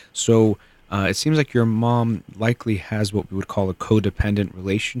growth. So it seems like your mom likely has what we would call a codependent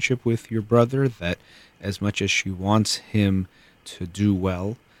relationship with your brother, that as much as she wants him to do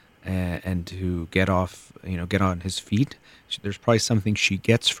well and to get on his feet, there's probably something she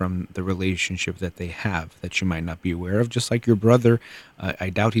gets from the relationship that they have that you might not be aware of. Just like your brother, I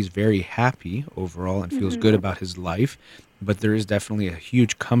doubt he's very happy overall and feels good about his life, but there is definitely a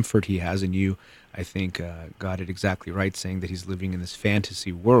huge comfort he has in you. I think got it exactly right, saying that he's living in this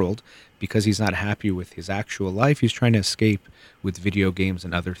fantasy world because he's not happy with his actual life. He's trying to escape with video games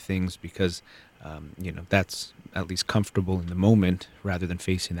and other things because that's at least comfortable in the moment rather than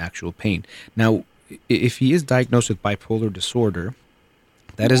facing actual pain. Now, if he is diagnosed with bipolar disorder,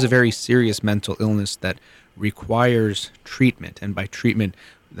 that is a very serious mental illness that requires treatment. And by treatment,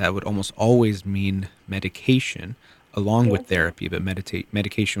 that would almost always mean medication along with Yes. therapy, but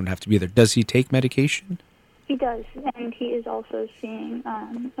medication would have to be there. Does he take medication? He does, and he is also seeing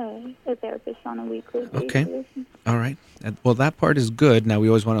a therapist on a weekly basis. Okay. All right. Well, that part is good. Now, we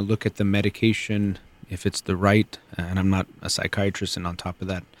always want to look at the medication, if it's the right, and I'm not a psychiatrist, and on top of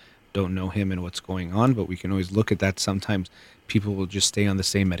that, don't know him and what's going on, but we can always look at that. Sometimes people will just stay on the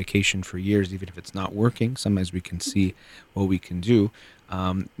same medication for years, even if it's not working. Sometimes we can see what we can do.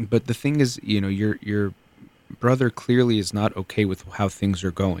 But the thing is, your brother clearly is not okay with how things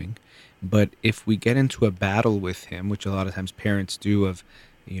are going. But if we get into a battle with him, which a lot of times parents do, of,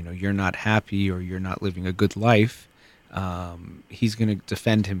 you're not happy or you're not living a good life, he's going to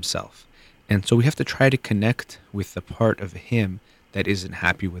defend himself. And so we have to try to connect with the part of him that isn't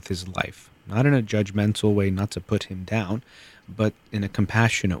happy with his life. Not in a judgmental way, not to put him down, but in a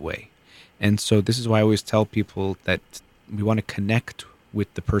compassionate way. And so this is why I always tell people that we want to connect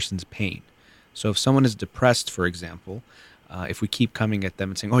with the person's pain. So if someone is depressed, for example, if we keep coming at them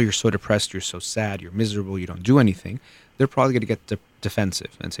and saying, oh, you're so depressed, you're so sad, you're miserable, you don't do anything, they're probably going to get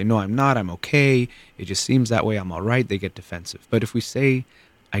defensive and say, no, I'm not, I'm okay, it just seems that way, I'm all right, they get defensive. But if we say,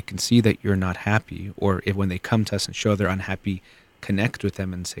 I can see that you're not happy, or if when they come to us and show they're unhappy, connect with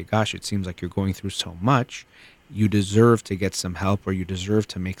them and say, gosh, it seems like you're going through so much, you deserve to get some help, or you deserve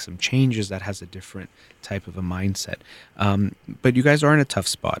to make some changes, that has a different type of a mindset. But you guys are in a tough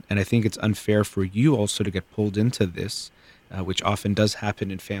spot, and I think it's unfair for you also to get pulled into this, which often does happen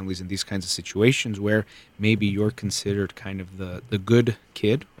in families in these kinds of situations, where maybe you're considered kind of the good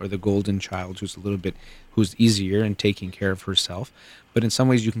kid or the golden child who's easier and taking care of herself. But in some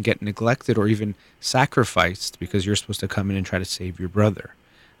ways you can get neglected or even sacrificed because you're supposed to come in and try to save your brother.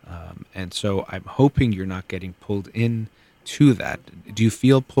 And so I'm hoping you're not getting pulled in to that. Do you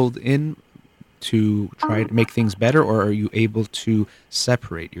feel pulled in to try to make things better, or are you able to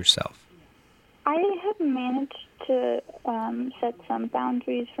separate yourself? I have managed to set some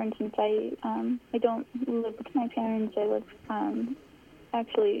boundaries. For instance, I don't live with my parents. I live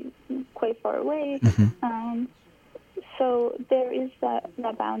actually quite far away. So there is that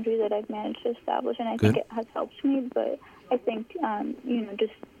boundary that I've managed to establish, and I think it has helped me. But I think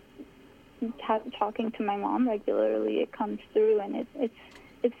just talking to my mom regularly, it comes through, and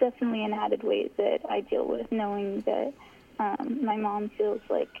it's definitely an added weight that I deal with, knowing that my mom feels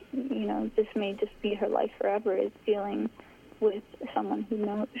like this may just be her life forever, is dealing with someone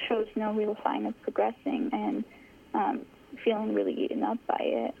who shows no real sign of progressing, and feeling really eaten up by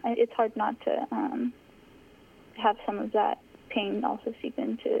it. It's hard not to have some of that pain also seep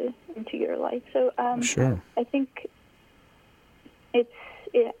into your life. So Sure. I think it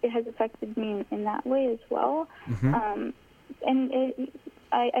has affected me in that way as well. And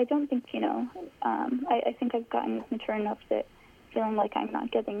I don't think, I think I've gotten mature enough that feeling like I'm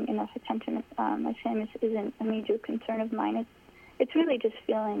not getting enough attention as famous isn't a major concern of mine. it's really just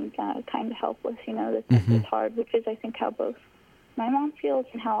feeling kind of helpless, that's hard, which is, I think, how both my mom feels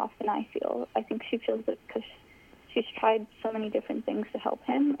and how often I feel. I think she feels it because she's tried so many different things to help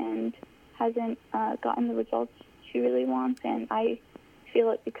him and hasn't gotten the results she really wants, and I feel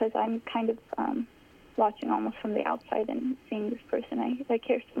it because I'm kind of watching almost from the outside and seeing this person I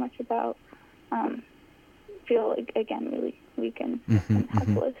care so much about feel, again, really weak and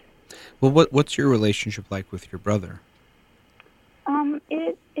helpless. Well, what's your relationship like with your brother?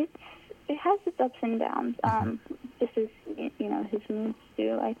 It has its ups and downs. Just as his moods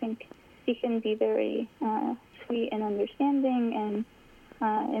do. I think he can be very sweet and understanding, and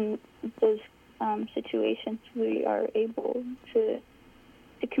in those situations we are able to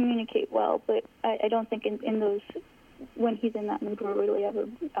communicate well. But I don't think in those, when he's in that mood, we're really ever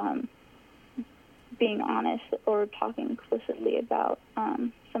being honest or talking explicitly about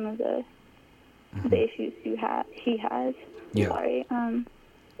some of the issues he has. Yeah. Sorry.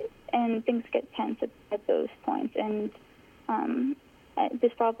 And things get tense at those points. And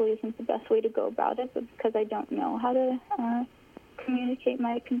this probably isn't the best way to go about it, but because I don't know how to communicate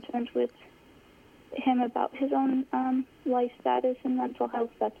my concerns with him about his own life status and mental health,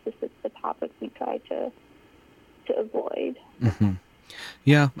 that's just the topic we try to avoid.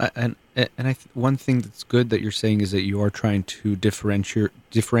 Yeah, and one thing that's good that you're saying is that you are trying to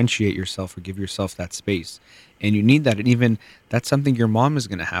differentiate yourself or give yourself that space, and you need that. And even that's something your mom is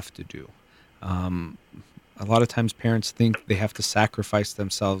going to have to do. A lot of times, parents think they have to sacrifice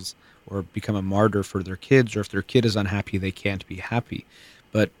themselves or become a martyr for their kids, or if their kid is unhappy, they can't be happy.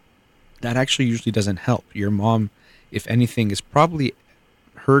 But that actually usually doesn't help. Your mom, if anything, is probably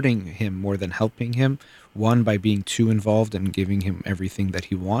hurting him more than helping him. One, by being too involved and giving him everything that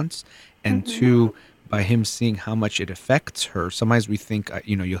he wants, and two, by him seeing how much it affects her. Sometimes we think,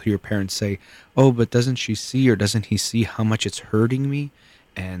 you'll hear parents say, "Oh, but doesn't she see, or doesn't he see how much it's hurting me?"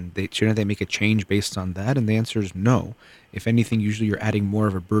 And shouldn't they make a change based on that? And the answer is no. If anything, usually you're adding more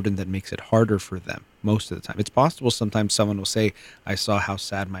of a burden that makes it harder for them most of the time. It's possible sometimes someone will say, "I saw how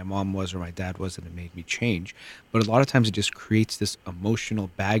sad my mom was or my dad was and it made me change." But a lot of times it just creates this emotional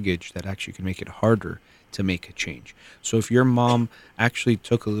baggage that actually can make it harder to make a change. So if your mom actually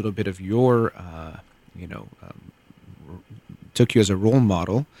took a little bit of your, took you as a role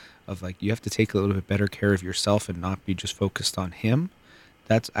model of, like, you have to take a little bit better care of yourself and not be just focused on him,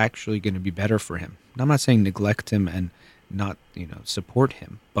 that's actually going to be better for him. And I'm not saying neglect him and not, support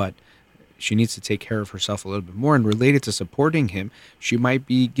him, but she needs to take care of herself a little bit more. And related to supporting him, she might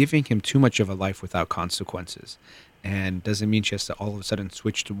be giving him too much of a life without consequences. And doesn't mean she has to all of a sudden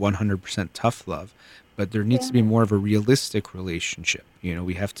switch to 100% tough love, but there needs to be more of a realistic relationship.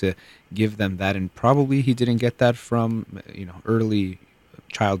 We have to give them that. And probably he didn't get that from, early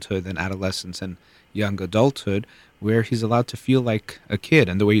childhood and adolescence and young adulthood, where he's allowed to feel like a kid.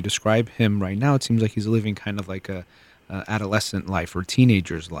 And the way you describe him right now, it seems like he's living kind of like a adolescent life or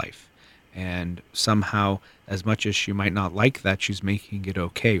teenager's life. And somehow, as much as she might not like that, she's making it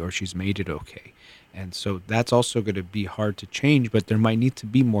okay, or she's made it okay. And so that's also going to be hard to change, but there might need to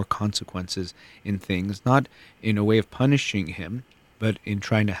be more consequences in things, not in a way of punishing him, but in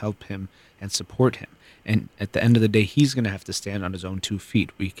trying to help him and support him. And at the end of the day, he's going to have to stand on his own 2 feet.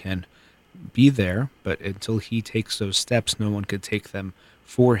 We can be there, but until he takes those steps, no one could take them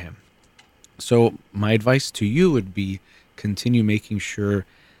for him. So my advice to you would be continue making sure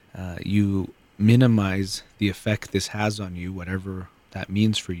you minimize the effect this has on you, whatever that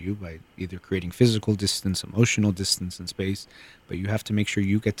means for you, by either creating physical distance, emotional distance and space. But you have to make sure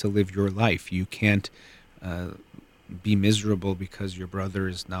you get to live your life. You can't be miserable because your brother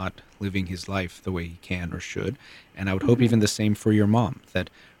is not living his life the way he can or should. And I would hope even the same for your mom, that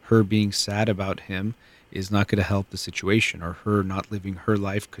her being sad about him is not going to help the situation, or her not living her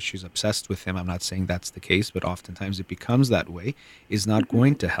life because she's obsessed with him. I'm not saying that's the case, but oftentimes it becomes that way, is not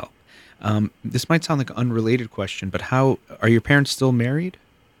going to help. This might sound like an unrelated question, but how are your parents still married?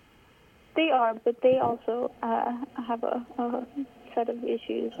 They are, but they also have a set of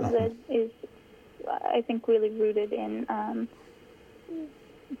issues that is, I think, really rooted in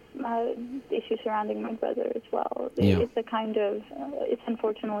issues surrounding my brother as well. It's a kind of, it's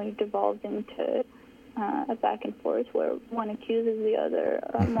unfortunately devolved into a back and forth where one accuses the other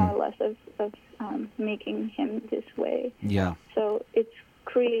more or less of making him this way. Yeah. So it's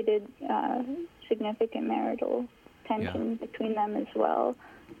created significant marital tension between them as well.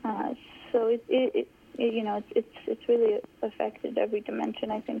 So it's really affected every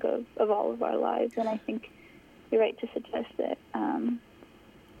dimension, I think, of all of our lives. And I think you're right to suggest that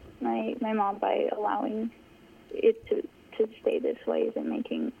my mom, by allowing it to stay this way, isn't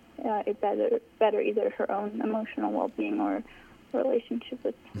making it better either her own emotional well-being or relationship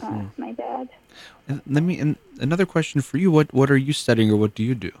with my dad. And another question for you: What are you studying, or what do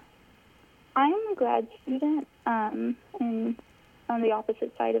you do? I'm a grad student in on the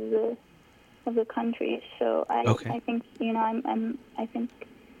opposite side of the country. So I think I think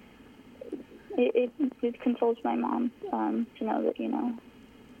it consoles my mom to know that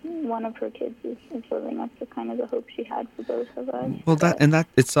one of her kids is living up to kind of the hope she had for both of us. Well,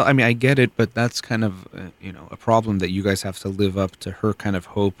 I mean, I get it, but that's kind of a problem that you guys have to live up to her kind of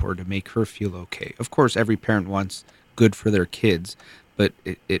hope or to make her feel okay. Of course, every parent wants good for their kids, but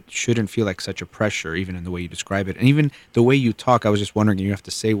it shouldn't feel like such a pressure, even in the way you describe it. And even the way you talk, I was just wondering, you have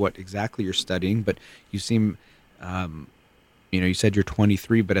to say what exactly you're studying, but you seem, you said you're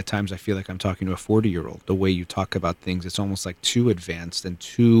 23, but at times I feel like I'm talking to a 40-year-old. The way you talk about things, it's almost like too advanced and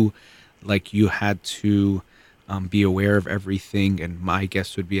too, like you had to be aware of everything. And my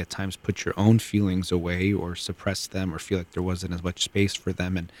guess would be at times put your own feelings away or suppress them or feel like there wasn't as much space for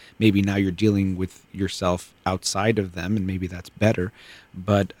them. And maybe now you're dealing with yourself outside of them, and maybe that's better.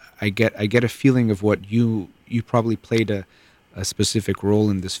 But I get a feeling of what you probably played a specific role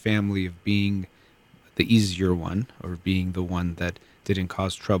in this family of being the easier one, or being the one that didn't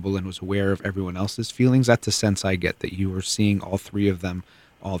cause trouble and was aware of everyone else's feelings. That's the sense I get, that you were seeing all three of them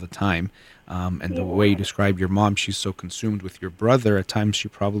all the time. And the way you describe your mom, she's so consumed with your brother, at times she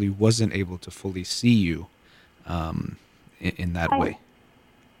probably wasn't able to fully see you in that way.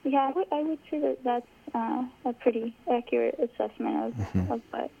 Yeah, I would say that that's a pretty accurate assessment of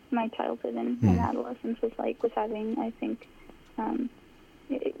what my childhood and adolescence was like, was having, I think,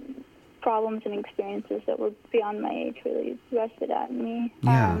 problems and experiences that were beyond my age really rested at me.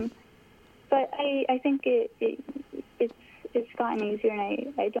 Yeah. But I think it's gotten easier,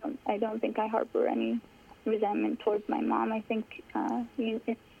 and I don't think I harbor any resentment towards my mom. I think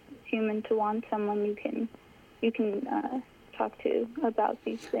it's human to want someone you can talk to about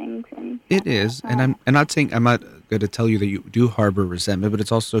these things. And it is, and I'm not going to tell you that you do harbor resentment, but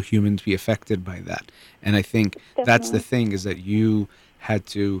it's also human to be affected by that. And I think that's the thing, is that you had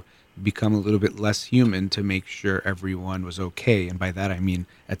to become a little bit less human to make sure everyone was okay. And by that I mean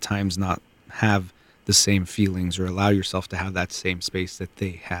at times not have the same feelings or allow yourself to have that same space that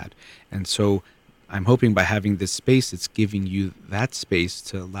they had. And so I'm hoping by having this space, it's giving you that space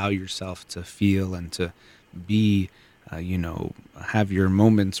to allow yourself to feel and to be, have your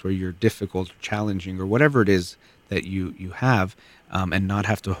moments where you're difficult or challenging or whatever it is that you have, and not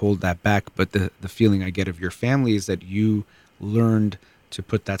have to hold that back. But the feeling I get of your family is that you learned to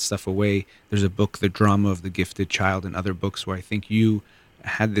put that stuff away. There's a book, The Drama of the Gifted Child, and other books where I think you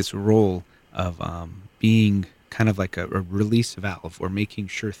had this role of being kind of like a release valve, or making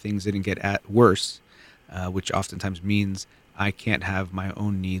sure things didn't get worse, which oftentimes means I can't have my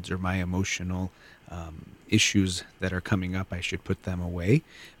own needs or my emotional issues that are coming up. I should put them away.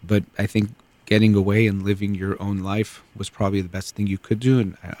 But I think getting away and living your own life was probably the best thing you could do,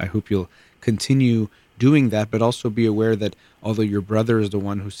 and I hope you'll continue doing that, but also be aware that although your brother is the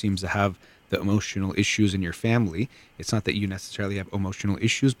one who seems to have the emotional issues in your family, it's not that you necessarily have emotional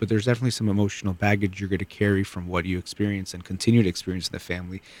issues, but there's definitely some emotional baggage you're going to carry from what you experience and continue to experience in the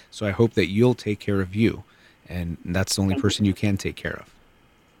family. So I hope that you'll take care of you, and that's the only person you can take care of.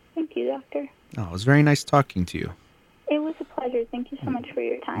 Thank you, Doctor. Oh, it was very nice talking to you. It was a pleasure. Thank you so much for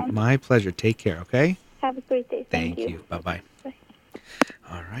your time. My pleasure. Take care, okay? Have a great day. Thank you. you. Bye-bye. Bye.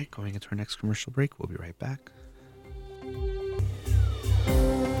 All right, going into our next commercial break. We'll be right back.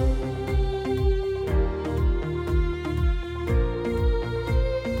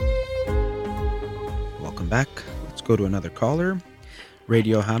 Welcome back. Let's go to another caller.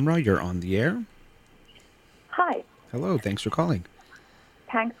 Radio Hamra, you're on the air. Hi. Hello, thanks for calling.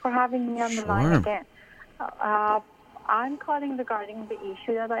 Thanks for having me on the line again. I'm calling regarding the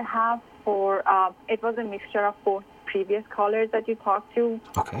issue that I have for, it was a mixture of both previous callers that you talked to.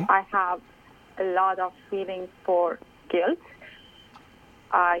 Okay. I have a lot of feelings for guilt.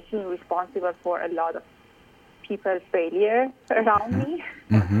 I feel responsible for a lot of people's failure around me.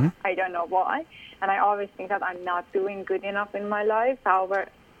 Mm-hmm. I don't know why. And I always think that I'm not doing good enough in my life. However,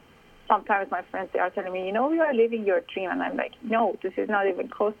 sometimes my friends, they are telling me, you are living your dream. And I'm like, no, this is not even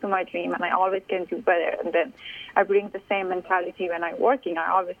close to my dream. And I always can do better. And then I bring the same mentality when I'm working. I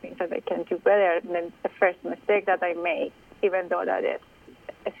always think that I can do better. And then the first mistake that I make, even though that it's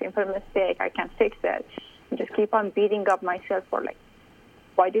a simple mistake, I can fix it. And just keep on beating up myself for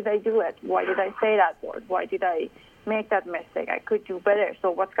why did I do it? Why did I say that word? Why did I make that mistake? I could do better. So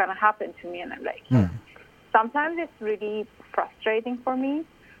what's going to happen to me? And I'm like, sometimes it's really frustrating for me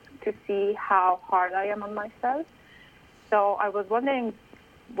to see how hard I am on myself. So I was wondering,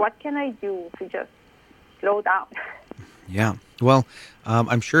 what can I do to just slow down? Yeah. Well,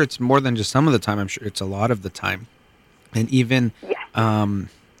 I'm sure it's more than just some of the time. I'm sure it's a lot of the time. And even Yes. um,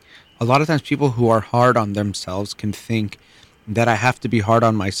 a lot of times people who are hard on themselves can think that I have to be hard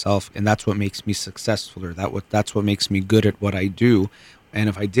on myself and that's what makes me successful, or that's what makes me good at what I do. And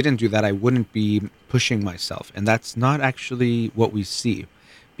if I didn't do that, I wouldn't be pushing myself. And that's not actually what we see,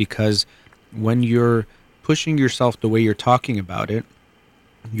 because when you're pushing yourself the way you're talking about it,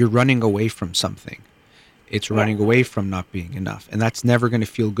 you're running away from something. It's running away from not being enough, and that's never going to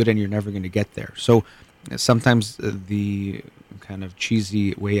feel good, and you're never going to get there. So sometimes the kind of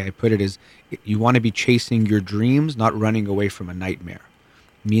cheesy way I put it is, you want to be chasing your dreams, not running away from a nightmare.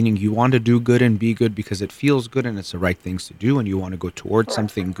 Meaning you want to do good and be good because it feels good and it's the right things to do, and you want to go towards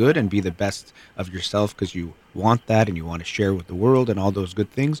something good and be the best of yourself because you want that and you want to share with the world and all those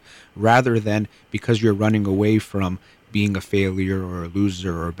good things, rather than because you're running away from being a failure or a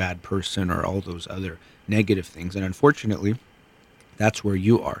loser or a bad person or all those other negative things. And unfortunately, that's where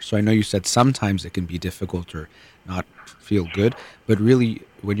you are. So I know you said sometimes it can be difficult or not feel good, but really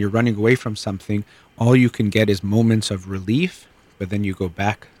when you're running away from something, all you can get is moments of relief, but then you go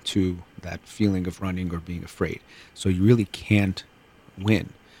back to that feeling of running or being afraid. So you really can't win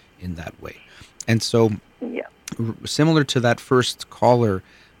in that way. And so Yeah. similar to that first caller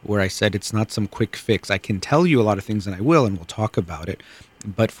where I said it's not some quick fix. I can tell you a lot of things, and I will, and we'll talk about it.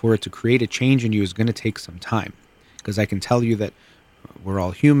 But for it to create a change in you is going to take some time, because I can tell you that we're all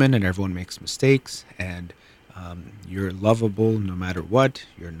human and everyone makes mistakes, and you're lovable no matter what.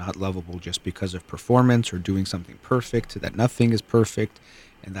 You're not lovable just because of performance or doing something perfect, that nothing is perfect,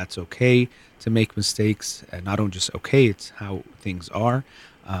 and that's okay to make mistakes. And not only just okay, it's how things are.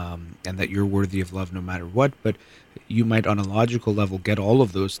 And that you're worthy of love no matter what. But you might, on a logical level, get all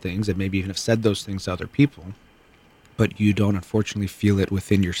of those things and maybe even have said those things to other people, but you don't unfortunately feel it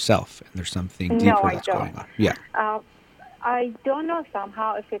within yourself, and there's something No, deeper I that's don't. going on. Yeah. I don't know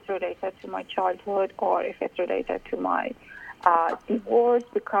somehow if it's related to my childhood or if it's related to my divorce,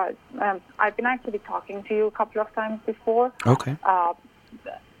 because I've been actually talking to you a couple of times before. Okay.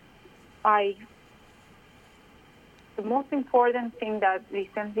 The most important thing that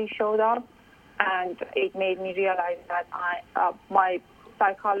recently showed up, and it made me realize that my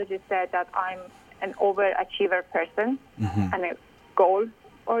psychologist said that I'm an overachiever person and a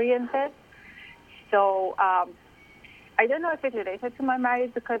goal-oriented. So I don't know if it's related to my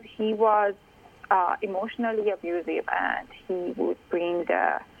marriage, because he was emotionally abusive and he would bring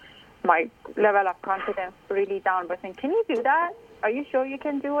my level of confidence really down by saying, "Can you do that? Are you sure you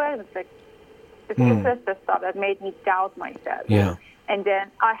can do it?" It's like, this is the stuff that made me doubt myself. Yeah. And then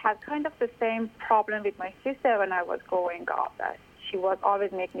I had kind of the same problem with my sister when I was growing up, that she was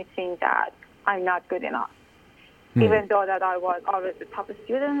always making me think that I'm not good enough. Even though that I was always the top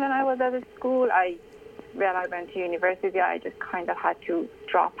student when I was at school, when I went to university, I just kind of had to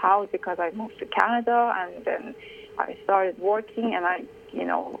drop out because I moved to Canada, and then I started working, and I,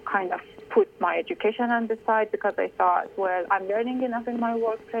 kind of put my education on the side because I thought, well, I'm learning enough in my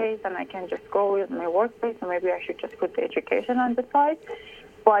workplace and I can just go with my workplace, so maybe I should just put the education on the side.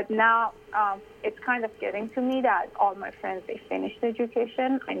 But now it's kind of getting to me that all my friends, they finished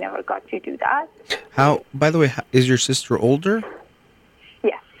education. I never got to do that. How, by the way, is your sister older?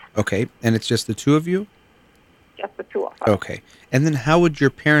 Yes, Okay. And it's just the two of you? just the two of us. Okay. And then how would your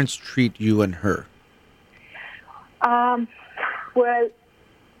parents treat you and her? Well,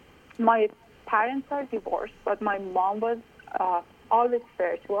 my parents are divorced, but my mom was always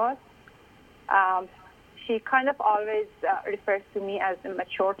fair to us. She kind of always refers to me as a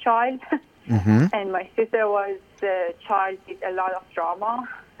mature child, and my sister was the child with a lot of drama.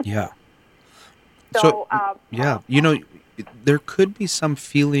 Yeah. So, yeah, there could be some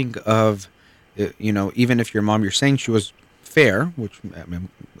feeling of, even if your mom, you're saying she was fair, which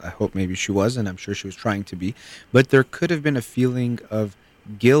I hope maybe she was, and I'm sure she was trying to be, but there could have been a feeling of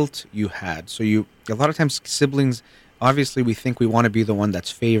guilt you had. So a lot of times siblings, obviously we think we want to be the one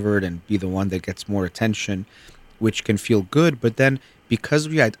that's favored and be the one that gets more attention, which can feel good. But then because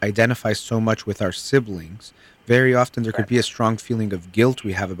we identify so much with our siblings, very often there could be a strong feeling of guilt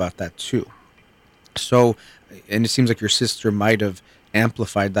we have about that too. So, and it seems like your sister might have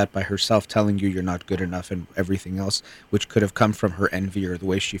amplified that by herself telling you you're not good enough and everything else, which could have come from her envy or the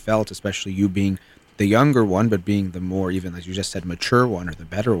way she felt, especially you being the younger one, but being the more, even as you just said, mature one or the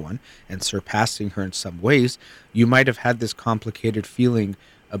better one, and surpassing her in some ways. You might have had this complicated feeling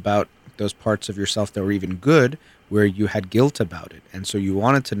about those parts of yourself that were even good, where you had guilt about it. And so you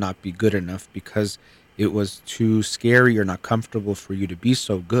wanted to not be good enough because it was too scary or not comfortable for you to be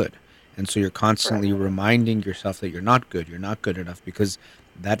so good. And so you're constantly reminding yourself that you're not good enough, because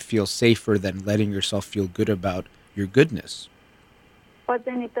that feels safer than letting yourself feel good about your goodness. But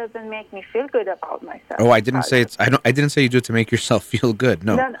then it doesn't make me feel good about myself. Oh, I didn't say it's. I didn't say you do it to make yourself feel good.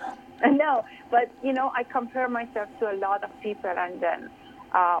 No. No. But I compare myself to a lot of people, and then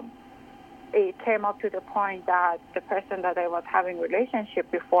it came up to the point that the person that I was having a relationship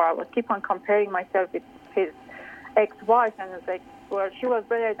before, I was keep on comparing myself with his ex-wife, and it's like, well, she was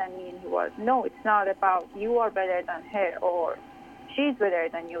better than me, and he was. No, it's not about you are better than her or she's better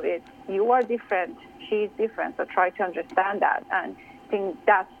than you. It's you are different, she's different. So try to understand that, and I think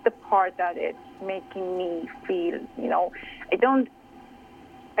that's the part that it's making me feel.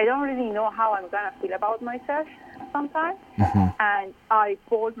 I don't really know how I'm gonna feel about myself sometimes, and I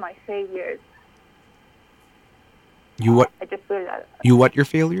bold my failures. You what? I just feel that. You what your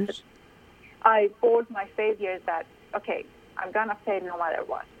failures? I bold my failures that, okay, I'm going to fail no matter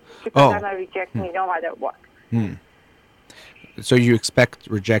what. People are going to reject me no matter what. So you expect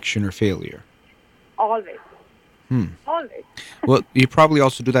rejection or failure? Always. Always. Well, you probably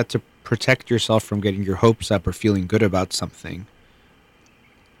also do that to protect yourself from getting your hopes up or feeling good about something.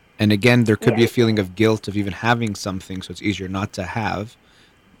 And again, there could be a feeling of guilt of even having something, so it's easier not to have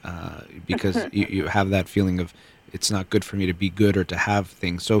because you have that feeling of it's not good for me to be good or to have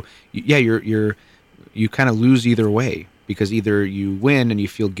things. So you kind of lose either way, because either you win and you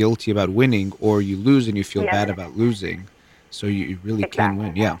feel guilty about winning, or you lose and you feel bad about losing. So you really can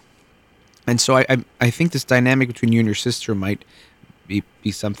win. Yeah. And so I think this dynamic between you and your sister might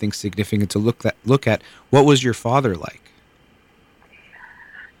be something significant to look at. What was your father like?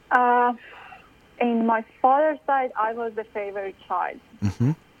 In my father's side, I was the favorite child.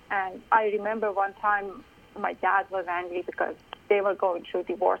 Mm-hmm. And I remember one time my dad was angry because they were going through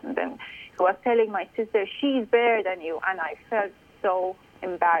divorce, and then he was telling my sister, she's better than you. And I felt so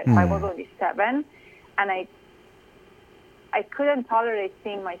embarrassed. I was only 7, and I couldn't tolerate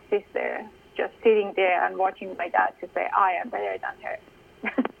seeing my sister just sitting there and watching my dad to say, I am better than her.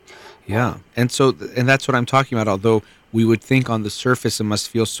 Yeah. And that's what I'm talking about. Although we would think on the surface it must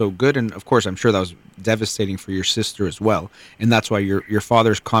feel so good. And of course, I'm sure that was devastating for your sister as well. And that's why your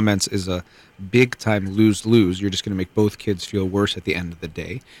father's comments is a big time lose-lose. You're just going to make both kids feel worse at the end of the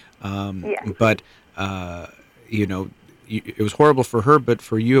day. But, it was horrible for her, but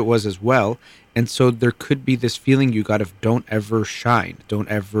for you it was as well. And so there could be this feeling you got of don't ever shine, don't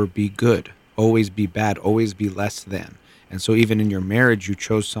ever be good, always be bad, always be less than. And so even in your marriage, you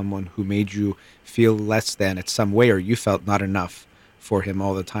chose someone who made you feel less than in some way, or you felt not enough for him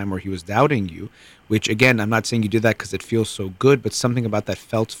all the time, or he was doubting you, which again, I'm not saying you did that because it feels so good, but something about that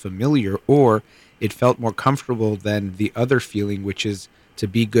felt familiar, or it felt more comfortable than the other feeling, which is to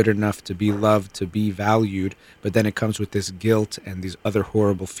be good enough, to be loved, to be valued, but then it comes with this guilt and these other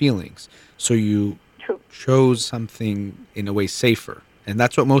horrible feelings. So you chose something in a way safer. And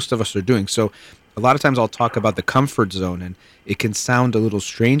that's what most of us are doing. So a lot of times I'll talk about the comfort zone, and it can sound a little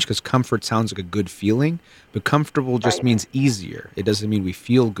strange because comfort sounds like a good feeling, but comfortable just means easier. It doesn't mean we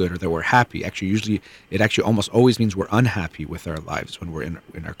feel good or that we're happy. Actually, it almost always means we're unhappy with our lives when we're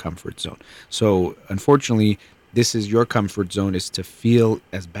in our comfort zone. So unfortunately, this is your comfort zone, is to feel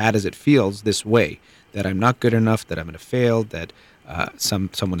as bad as it feels this way, that I'm not good enough, that I'm going to fail, that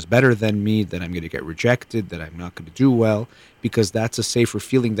someone is better than me, that I'm going to get rejected, that I'm not going to do well, because that's a safer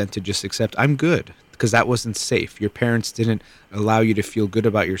feeling than to just accept I'm good, because that wasn't safe. Your parents didn't allow you to feel good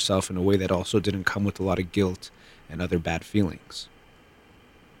about yourself in a way that also didn't come with a lot of guilt and other bad feelings.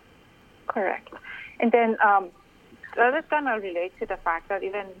 Correct. And then that is going to relate to the fact that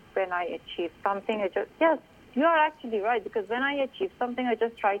even when I achieve something, you are actually right, because when I achieve something, I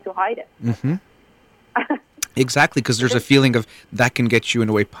just try to hide it. Mm-hmm. Exactly, because there's a feeling of that can get you in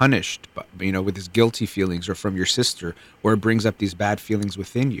a way punished, with these guilty feelings, or from your sister, or it brings up these bad feelings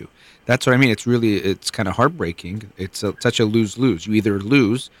within you. That's what I mean. It's kind of heartbreaking. It's such a lose-lose. You either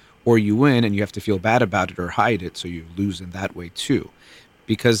lose or you win, and you have to feel bad about it or hide it, so you lose in that way too.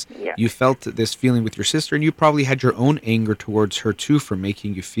 Because you felt this feeling with your sister, and you probably had your own anger towards her too for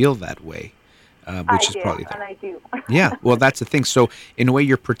making you feel that way. Which is probably there. And I do. Yeah, well, that's the thing. So in a way,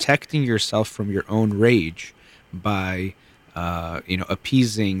 you're protecting yourself from your own rage by,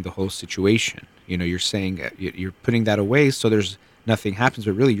 appeasing the whole situation. You're saying you're putting that away so there's nothing happens,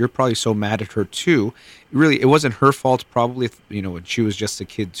 but really you're probably so mad at her too. Really, it wasn't her fault probably, when she was just a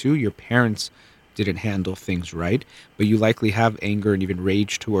kid too. Your parents didn't handle things right, but you likely have anger and even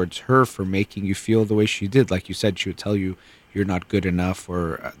rage towards her for making you feel the way she did. Like you said, she would tell you you're not good enough,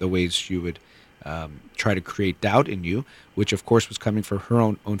 or the ways she would try to create doubt in you, which of course was coming from her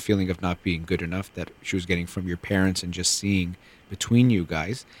own feeling of not being good enough that she was getting from your parents and just seeing between you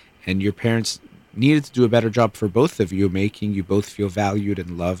guys. And your parents needed to do a better job for both of you, making you both feel valued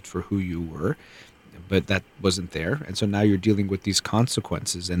and loved for who you were. but that wasn't there. And so now you're dealing with these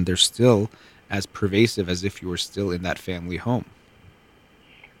consequences, and they're still as pervasive as if you were still in that family home.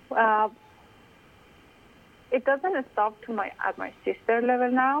 It doesn't stop at my sister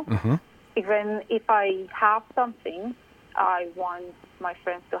level now. Uh-huh. Even if I have something, I want my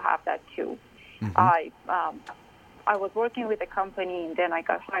friends to have that too. Mm-hmm. I was working with a company, and then I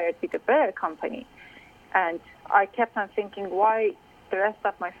got hired with a better company. And I kept on thinking why the rest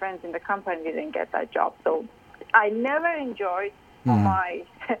of my friends in the company didn't get that job. So I never enjoyed my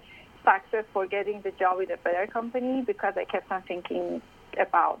success for getting the job with a better company, because I kept on thinking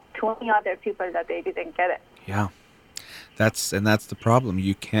about 20 other people that they didn't get it. Yeah. That's the problem.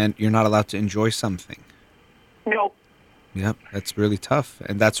 You're not allowed to enjoy something. No. Yep, that's really tough,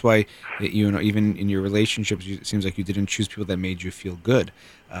 and that's why even in your relationships, it seems like you didn't choose people that made you feel good.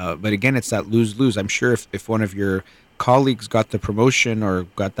 But again, it's that lose-lose. I'm sure if one of your colleagues got the promotion or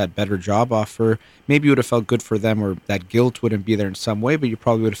got that better job offer, maybe you would have felt good for them, or that guilt wouldn't be there in some way. But you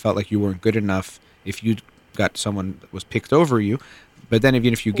probably would have felt like you weren't good enough if you got someone that was picked over you. But then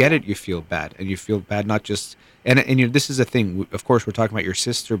even if you get it, you feel bad, and you feel bad not just and this is a thing. Of course, we're talking about your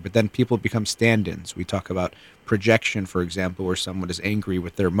sister, but then people become stand-ins. We talk about projection, for example, where someone is angry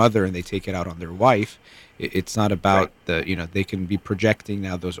with their mother and they take it out on their wife. It's not about they can be projecting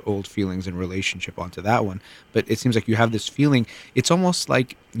now those old feelings in relationship onto that one. But it seems like you have this feeling. It's almost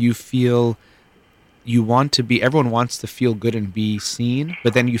like you feel you want to be. Everyone wants to feel good and be seen,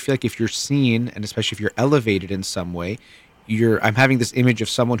 but then you feel like if you're seen, and especially if you're elevated in some way. I'm having this image of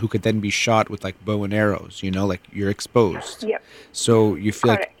someone who could then be shot with like bow and arrows, like you're exposed. Yep. So you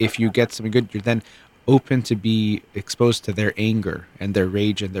feel like if you get something good, you're then open to be exposed to their anger and their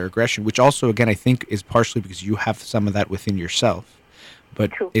rage and their aggression, which also, again, I think is partially because you have some of that within yourself.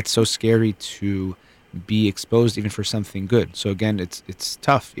 But it's so scary to be exposed even for something good. So again, it's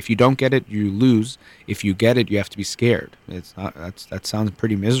tough. If you don't get it, you lose. If you get it, you have to be scared. It's not. That sounds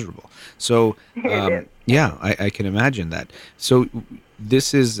pretty miserable. So yeah, I can imagine that. So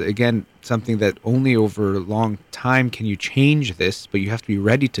this is again something that only over a long time can you change this, but you have to be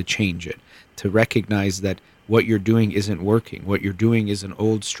ready to change it, to recognize that what you're doing isn't working. What you're doing is an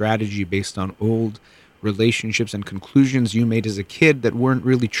old strategy based on old relationships and conclusions you made as a kid that weren't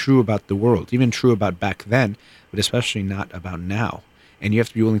really true about the world, even true about back then, but especially not about now. And you have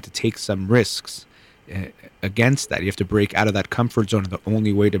to be willing to take some risks against that. You have to break out of that comfort zone. And the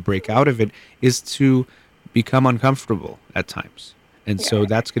only way to break out of it is to become uncomfortable at times. And so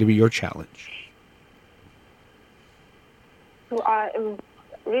that's going to be your challenge. So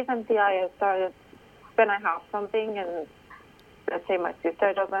recently I started, when I have something and let's say my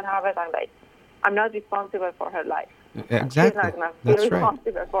sister doesn't have it, I'm not responsible for her life. Exactly. She's not going to be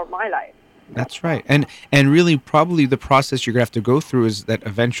responsible for my life. That's right. And really probably the process you're going to have to go through is that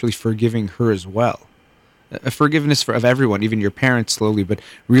eventually forgiving her as well. A forgiveness of everyone, even your parents slowly. But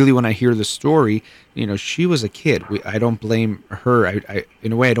really when I hear the story, she was a kid. I don't blame her. I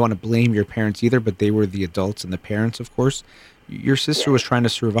in a way, I don't want to blame your parents either, but they were the adults and the parents, of course. Your sister was trying to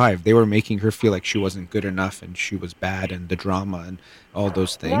survive. They were making her feel like she wasn't good enough and she was bad and the drama and all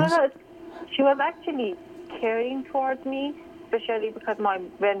those things. No, she was actually caring towards me, especially because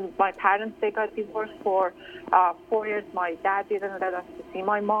when my parents, they got divorced for 4 years, my dad didn't let us to see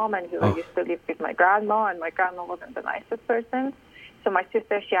my mom, and I used to live with my grandma, and my grandma wasn't the nicest person. So my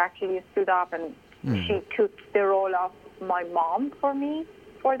sister, she actually stood up and she took the role of my mom for me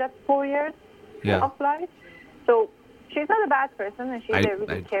for that 4 years of life. So she's not a bad person, and she's a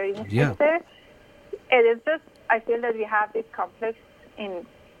really caring sister. It is just, I feel that we have this complex in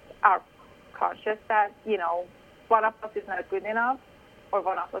our conscious that, one of us is not good enough or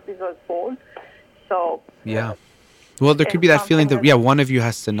one of us is bold. So yeah. Well, there could be that feeling that one of you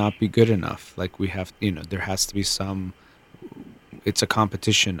has to not be good enough. Like we have, there has to be it's a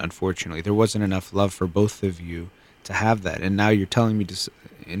competition, unfortunately. There wasn't enough love for both of you to have that. And now you're telling me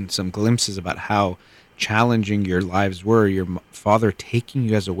in some glimpses about how challenging your lives were, your father taking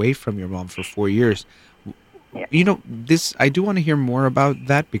you guys away from your mom for 4 years. Yeah. I do want to hear more about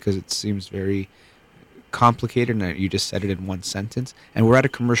that because it seems very complicated and you just said it in one sentence. And we're at a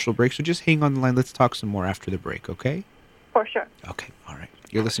commercial break, so just hang on the line. Let's talk some more after the break, okay? For sure. Okay, all right.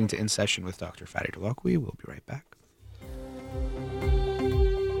 You're listening to In Session with Dr. Farid Holakwi. We'll be right back.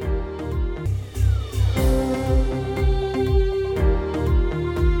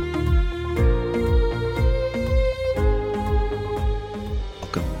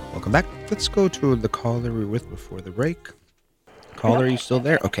 Welcome back. Let's go to the caller we were with before the break. Caller, are you still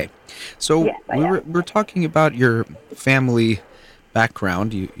there? Okay. So yes, we're talking about your family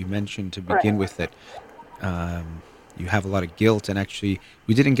background. You mentioned to begin with that you have a lot of guilt. And actually,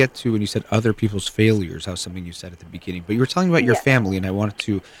 we didn't get to when you said other people's failures. That was something you said at the beginning. But you were telling about your Yes. family, and I wanted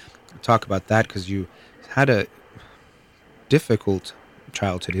to talk about that because you had a difficult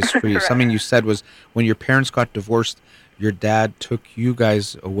childhood history. Correct. Something you said was when your parents got divorced, your dad took you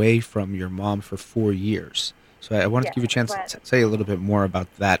guys away from your mom for 4 years. So I wanted to Yes, give you a chance but to say a little bit more about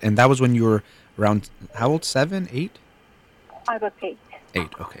that. And that was when you were around, how old? 7, 8? I was 8. 8,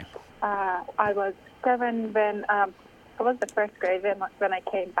 okay. I was 7 when I was the first grade when I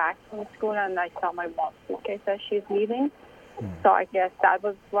came back from school and I saw my mom's suitcase that she's leaving. So I guess that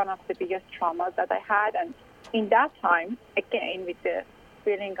was one of the biggest traumas that I had. And in that time, again, with the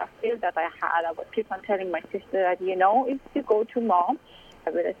feeling of guilt that I had, I would keep on telling my sister that, if you go to mom, I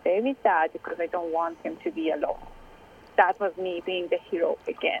will stay with dad because I don't want him to be alone. That was me being the hero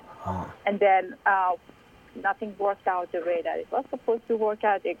again. Oh. And then nothing worked out the way that it was supposed to work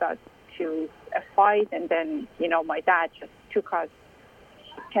out. They got to a fight, and then, my dad just took us,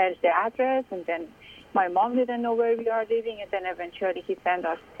 changed the address, and then my mom didn't know where we are living, and then eventually he sent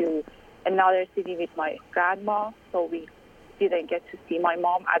us to another city with my grandma, so we didn't get to see my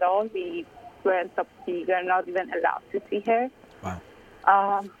mom at all. We were not even allowed to see her. Wow.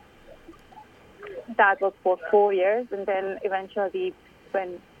 That was for 4 years, and then eventually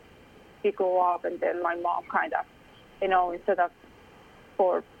when we grew up, and then my mom kind of, instead of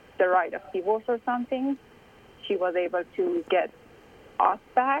for the right of divorce or something, she was able to get us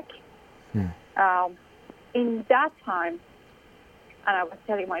back. In that time, and I was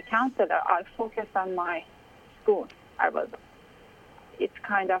telling my counselor, I focused on my school. I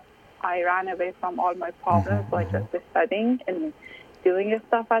ran away from all my problems by just studying and doing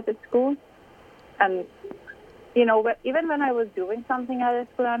stuff at the school. And, even when I was doing something at the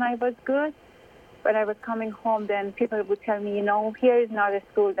school and I was good, when I was coming home, then people would tell me, here is not a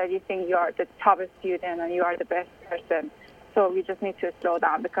school that you think you are the toughest student and you are the best person. So we just need to slow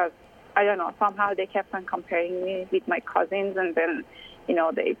down because, I don't know, somehow they kept on comparing me with my cousins, and then,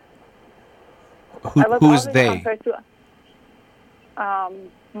 they... Who is they? Compared to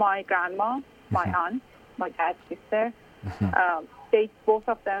my grandma, my aunt, my dad's sister. Both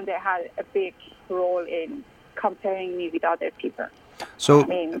of them, they had a big role in comparing me with other people. So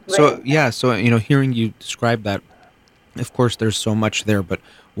hearing you describe that, of course, there's so much there, but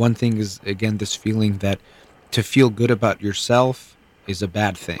one thing is, again, this feeling that to feel good about yourself is a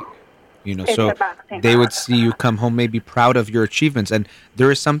bad thing. It's So a bad thing. they would see you come home maybe proud of your achievements. And there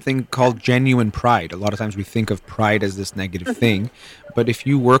is something called genuine pride. A lot of times we think of pride as this negative thing. But if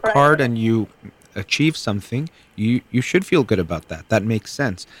you work Right. hard and you achieve something, you should feel good about that. That makes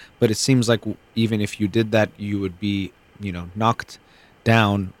sense. But it seems like even if you did that, you would be, knocked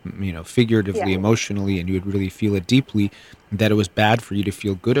down, figuratively, Yeah. emotionally, and you would really feel it deeply that it was bad for you to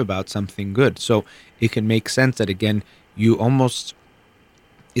feel good about something good. So it can make sense that, again, you almost...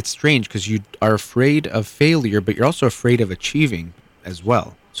 It's strange because you are afraid of failure, but you're also afraid of achieving as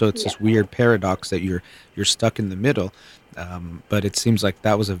well. So it's this weird paradox that you're stuck in the middle. But it seems like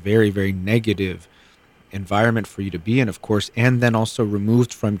that was a very, very negative environment for you to be in, of course, and then also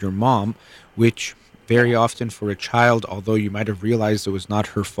removed from your mom, which very often for a child, although you might have realized it was not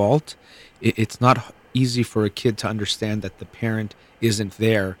her fault, it's not easy for a kid to understand that the parent isn't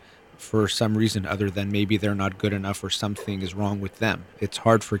there for some reason other than maybe they're not good enough or something is wrong with them. It's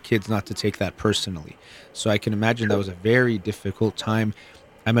hard for kids not to take that personally. So I can imagine that was a very difficult time.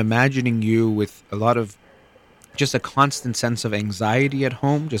 I'm imagining you with a lot of just a constant sense of anxiety at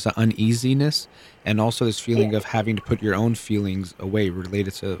home, just an uneasiness, and also this feeling of having to put your own feelings away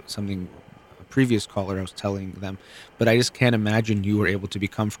related to something a previous caller I was telling them. But I just can't imagine you were able to be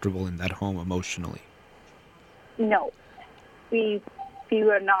comfortable in that home emotionally. No, we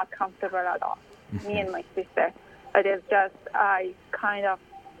were not comfortable at all, me and my sister. But it's just,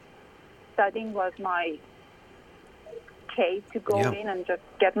 studying was my case to go in and just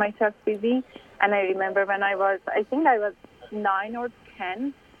get myself busy. And I remember when I was 9 or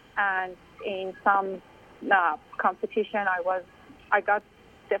 10, and in some competition, I was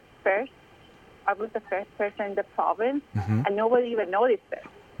the first person in the province, and nobody even noticed it.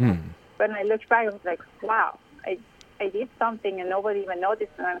 When I looked back, I was like, wow, I did something and nobody even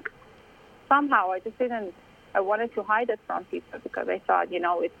noticed. And somehow I wanted to hide it from people because I thought,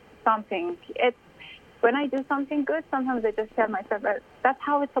 it's something. When I do something good, sometimes I just tell myself that that's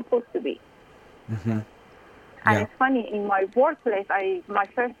how it's supposed to be. And it's funny, in my workplace, my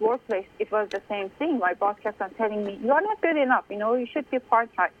first workplace, it was the same thing. My boss kept on telling me, you're not good enough, you should be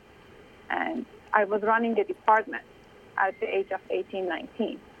part-time. And I was running the department at the age of 18,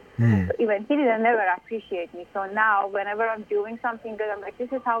 19. So even he didn't never appreciate me. So now, whenever I'm doing something good, I'm like,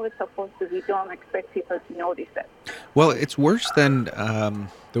 this is how it's supposed to be. Don't expect people to notice it. Well, it's worse than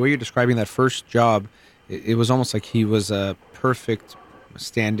the way you're describing that first job. It was almost like he was a perfect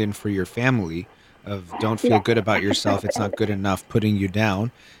stand-in for your family of don't feel Yeah. good about yourself. It's not good enough, putting you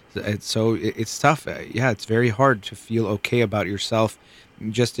down. It's tough. Yeah, it's very hard to feel okay about yourself,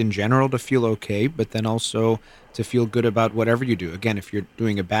 just in general to feel okay, but then also to feel good about whatever you do. Again, if you're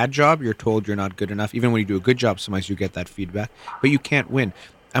doing a bad job, you're told you're not good enough. Even when you do a good job, sometimes you get that feedback, but you can't win.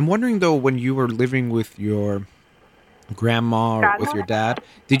 I'm wondering though, when you were living with your grandma or with Grandma? your dad,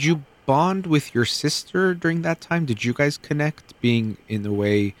 did you bond with your sister during that time? Did you guys connect being in the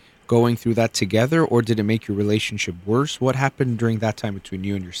way going through that together, or did it make your relationship worse? What happened during that time between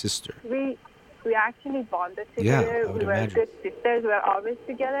you and your sister? We actually bonded Yeah, together. I would We were imagine. good sisters. We were always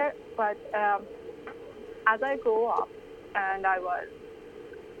together. But as I grew up and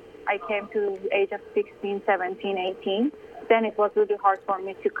I came to the age of 16, 17, 18, then it was really hard for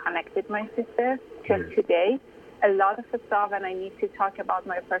me to connect with my sister till today. A lot of the stuff, and I need to talk about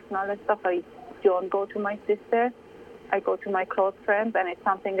my personal stuff, I don't go to my sister. I go to my close friends, and it's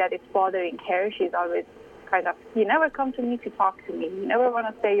something that is bothering her. She's always kind of, you never come to me to talk to me. You never want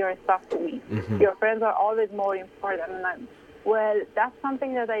to say your stuff to me. Your friends are always more important. And that's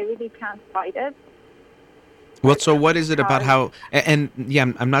something that I really can't fight it. Well, so what is it about how, and yeah,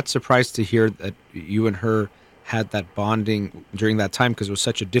 I'm not surprised to hear that you and her had that bonding during that time, because it was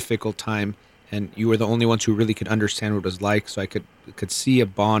such a difficult time and you were the only ones who really could understand what it was like. So I could see a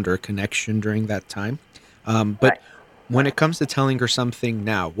bond or a connection during that time. But Right. when it comes to telling her something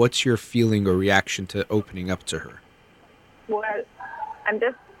now, what's your feeling or reaction to opening up to her? Well, I'm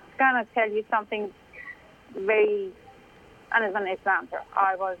just going to tell you something very, and as an example,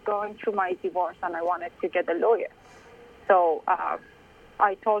 I was going through my divorce and I wanted to get a lawyer. So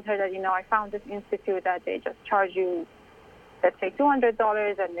I told her that, I found this institute that they just charge you, let's say,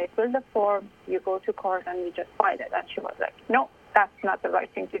 $200, and they fill the form, you go to court, and you just file it. And she was like, no, that's not the right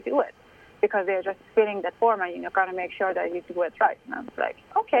thing to do it, because they're just filling the form, and you've got to make sure that you do it right. And I was like,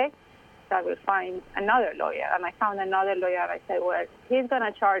 okay, so I will find another lawyer. And I found another lawyer, and I said, well, he's going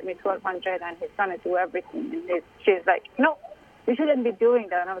to charge me $1,200, and he's going to do everything. And she's like, no, you shouldn't be doing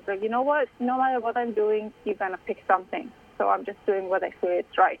that. And I was like, you know what? No matter what I'm doing, you're going to pick something. So I'm just doing what I feel is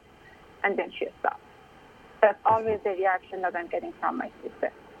right. And then she stopped. That's always the reaction that I'm getting from my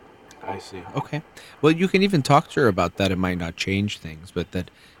sister. I see. Okay. Well, you can even talk to her about that. It might not change things, but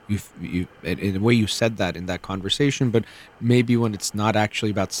that you in the way you said that in that conversation. But maybe when it's not actually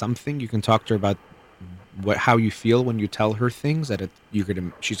about something, you can talk to her about how you feel when you tell her things. That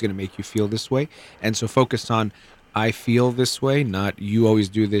she's gonna make you feel this way, and so focus on I feel this way, not you always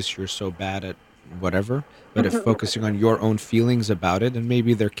do this. You're so bad at whatever. But if focusing on your own feelings about it, and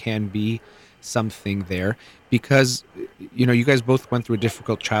maybe there can be something there, because you guys both went through a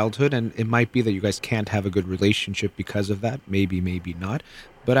difficult childhood, and it might be that you guys can't have a good relationship because of that, maybe not,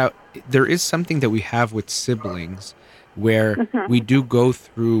 but there is something that we have with siblings where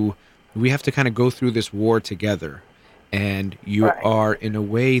we have to kind of go through this war together, and you Right. are in a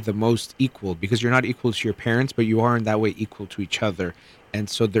way the most equal, because you're not equal to your parents, but you are in that way equal to each other. And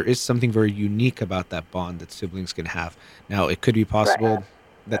so there is something very unique about that bond that siblings can have. Now, it could be possible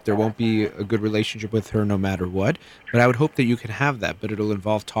that there won't be a good relationship with her no matter what, but I would hope that you can have that, but it'll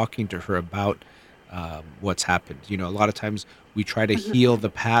involve talking to her about what's happened. A lot of times we try to heal the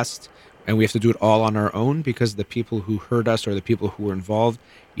past, and we have to do it all on our own, because the people who hurt us or the people who were involved,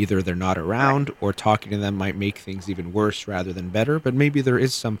 either they're not around, or talking to them might make things even worse rather than better. But maybe there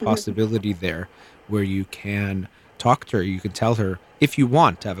is some possibility there where you can talk to her. You can tell her, if you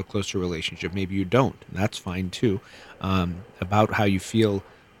want to have a closer relationship, maybe you don't, and that's fine too, about how you feel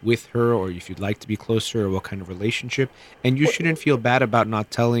with her, or if you'd like to be closer, or what kind of relationship. And you shouldn't feel bad about not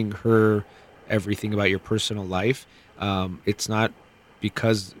telling her everything about your personal life. It's not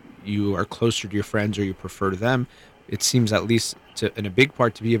because you are closer to your friends or you prefer them. It seems, at least in a big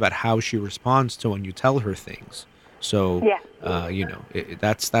part, to be about how she responds to when you tell her things. So, Yeah.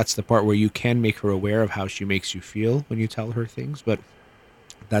 that's the part where you can make her aware of how she makes you feel when you tell her things. But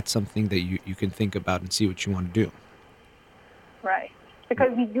that's something that you can think about and see what you want to do. Right.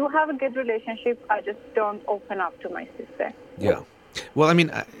 Because we do have a good relationship. I just don't open up to my sister. Yeah. Well, I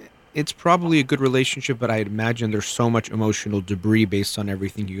mean, it's probably a good relationship, but I'd imagine there's so much emotional debris based on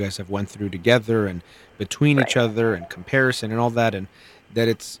everything you guys have went through together and between each other and comparison and all that, and that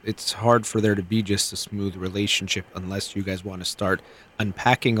it's hard for there to be just a smooth relationship unless you guys want to start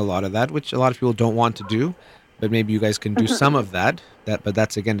unpacking a lot of that, which a lot of people don't want to do. But maybe you guys can do some of that. But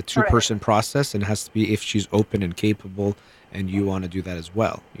that's, again, a two-person process, and it has to be if she's open and capable, and you want to do that as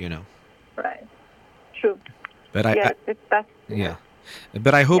well. Right. True. But Yes, that's yeah.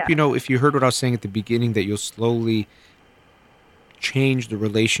 But I hope, Yeah. if you heard what I was saying at the beginning, that you'll slowly change the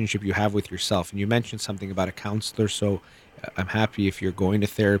relationship you have with yourself. And you mentioned something about a counselor, so I'm happy if you're going to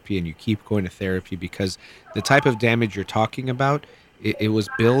therapy and you keep going to therapy, because the type of damage you're talking about, it was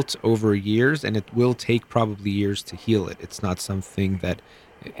built over years, and it will take probably years to heal it. It's not something that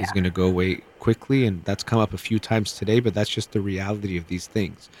is going to go away quickly, and that's come up a few times today, but that's just the reality of these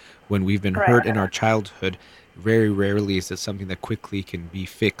things. When we've been hurt in our childhood, very rarely is it something that quickly can be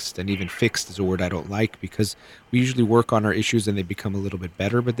fixed. And even fixed is a word I don't like, because we usually work on our issues and they become a little bit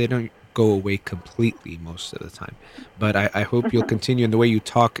better, but they don't go away completely most of the time. But I hope you'll continue. And the way you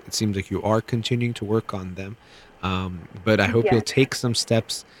talk, it seems like you are continuing to work on them. But I hope you'll take some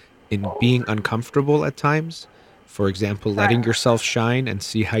steps in being uncomfortable at times. For example, letting yourself shine and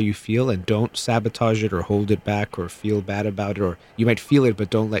see how you feel, and don't sabotage it or hold it back or feel bad about it. Or you might feel it, but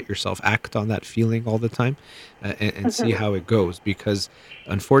don't let yourself act on that feeling all the time, and see how it goes. Because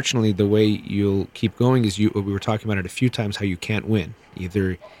unfortunately, the way you'll keep going is we were talking about it a few times, how you can't win.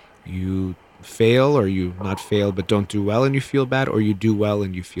 Either you fail or you not fail but don't do well and you feel bad, or you do well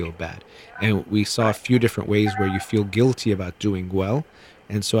and you feel bad. And we saw a few different ways where you feel guilty about doing well.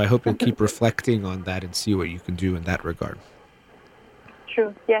 And so I hope you'll keep reflecting on that and see what you can do in that regard.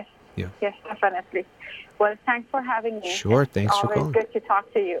 True. Yes. Yeah. Yes, definitely. Well, thanks for having me. Sure. Thanks for calling. Always good to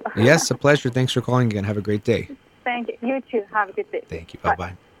talk to you. Yes, a pleasure. Thanks for calling again. Have a great day. Thank you. You too. Have a good day. Thank you.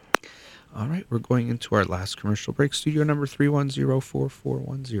 Bye-bye. All right, we're going into our last commercial break. Studio number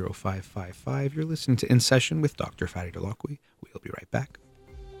 310-441-0555. You're listening to In Session with Dr. Farid Holakwi. We'll be right back.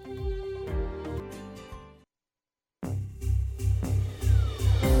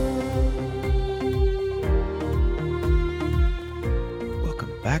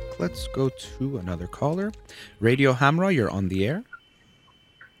 Welcome back. Let's go to another caller. Radio Hamra, you're on the air.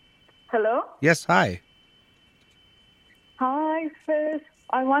 Hello? Yes, hi. Hi, sis.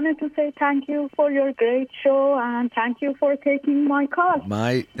 I wanted to say thank you for your great show and thank you for taking my call.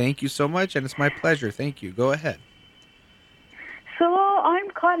 Thank you so much, and it's my pleasure. Thank you. Go ahead. So I'm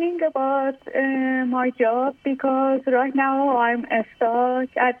calling about my job because right now I'm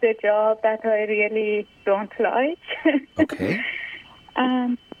stuck at the job that I really don't like. Okay.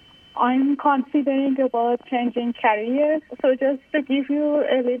 And I'm considering about changing careers. So just to give you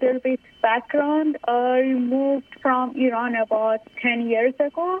a little bit background, I moved from Iran about 10 years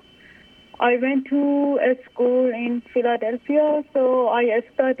ago. I went to a school in Philadelphia, so I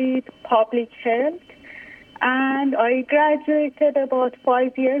studied public health. And I graduated about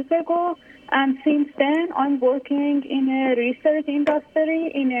 5 years ago. And since then, I'm working in a research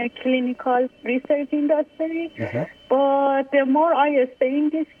industry, in a clinical research industry. Mm-hmm. But the more I stay in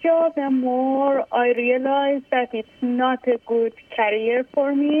this job, the more I realize that it's not a good career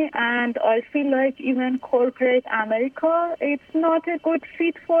for me. And I feel like even corporate America, it's not a good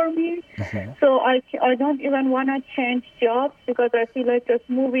fit for me. Mm-hmm. So I don't even want to change jobs because I feel like just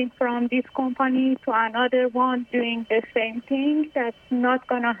moving from this company to another one doing the same thing, that's not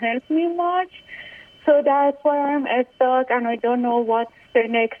going to help me much. So that's why I'm stuck and I don't know what's the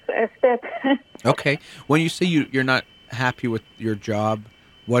next step. Okay. When you say you're not happy with your job,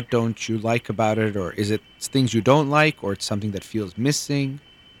 what don't you like about it? Or is it things you don't like, or it's something that feels missing?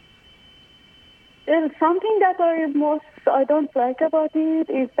 Well, something that I don't like about it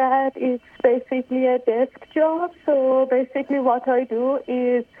is that it's basically a desk job. So basically what I do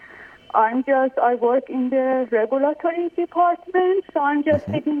is I work in the regulatory department, so I'm just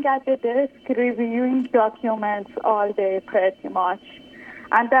sitting at the desk reviewing documents all day pretty much.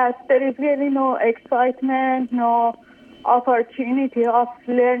 And there is really no excitement, no opportunity of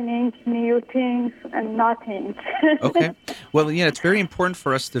learning new things, and nothing. Okay. Well, yeah, it's very important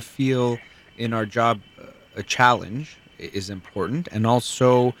for us to feel in our job a challenge is important, and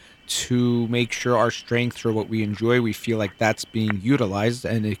also to make sure our strengths or what we enjoy, we feel like that's being utilized.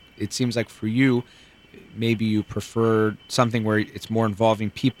 And it seems like for you, maybe you prefer something where it's more involving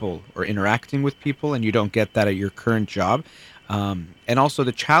people or interacting with people, and you don't get that at your current job. And also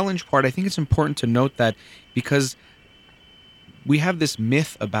the challenge part, I think it's important to note that because we have this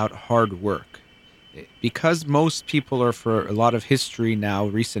myth about hard work. Because most people are, for a lot of history now,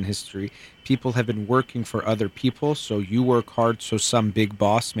 recent history, people have been working for other people. So you work hard, so some big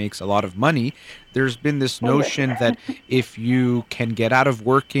boss makes a lot of money. There's been this notion that if you can get out of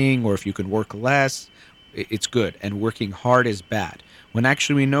working, or if you can work less, it's good, and working hard is bad. When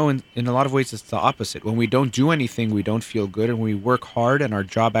actually we know in a lot of ways it's the opposite. When we don't do anything, we don't feel good, and we work hard and our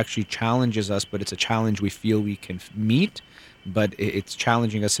job actually challenges us, but it's a challenge we feel we can meet, but it's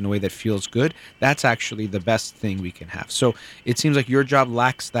challenging us in a way that feels good, that's actually the best thing we can have. So it seems like your job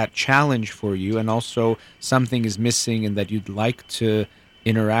lacks that challenge for you, and also something is missing in that you'd like to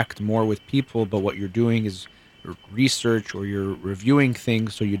interact more with people, but what you're doing is research or you're reviewing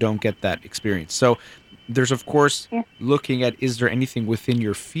things, so you don't get that experience. So there's, of course, looking at, is there anything within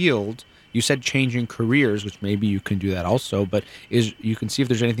your field? You said changing careers, which maybe you can do that also, but you can see if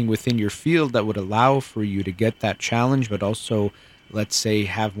there's anything within your field that would allow for you to get that challenge, but also, let's say,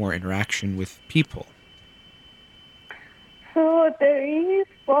 have more interaction with people. So there is,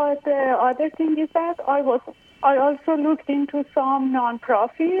 but the other thing is that I also looked into some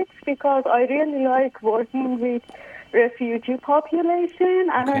nonprofits because I really like working with refugee population,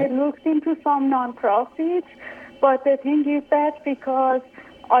 and I looked into some nonprofits. But the thing is that because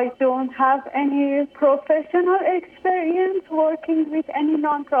I don't have any professional experience working with any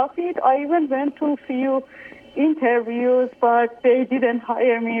nonprofit, I even went to a few interviews, but they didn't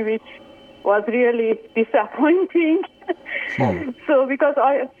hire me, which was really disappointing. So because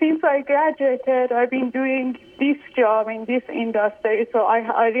since I graduated, I've been doing this job in this industry, so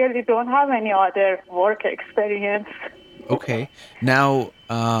I really don't have any other work experience. Okay. Now,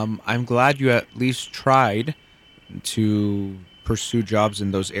 I'm glad you at least tried to pursue jobs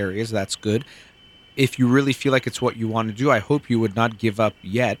in those areas. That's good. If you really feel like it's what you want to do, I hope you would not give up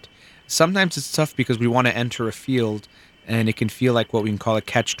yet. Sometimes it's tough because we want to enter a field, and it can feel like what we can call a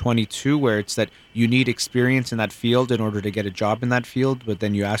catch-22, where it's that you need experience in that field in order to get a job in that field, but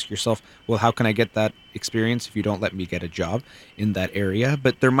then you ask yourself, well, how can I get that experience if you don't let me get a job in that area?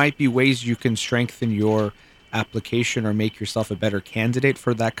 But there might be ways you can strengthen your application or make yourself a better candidate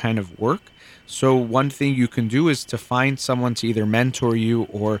for that kind of work. So one thing you can do is to find someone to either mentor you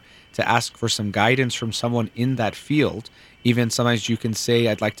or to ask for some guidance from someone in that field. Even sometimes you can say,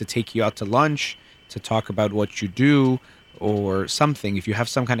 I'd like to take you out to lunch to talk about what you do or something. If you have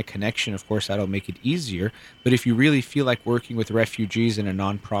some kind of connection, of course, that'll make it easier. But if you really feel like working with refugees in a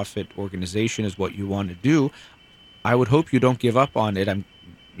nonprofit organization is what you want to do, I would hope you don't give up on it.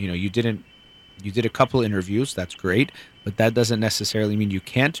 You did a couple interviews, that's great, but that doesn't necessarily mean you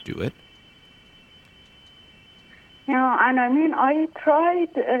can't do it. Yeah, and I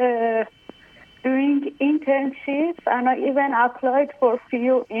tried doing internships, and I even applied for a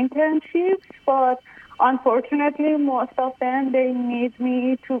few internships, but unfortunately, most of them, they need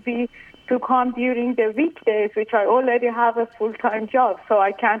me to come during the weekdays, which I already have a full-time job, so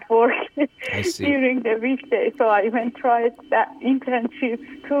I can't work during the weekdays. So I even tried that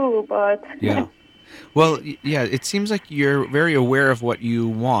internships too, but... Yeah. Well, yeah, it seems like you're very aware of what you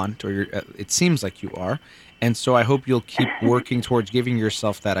want, or it seems like you are. And so I hope you'll keep working towards giving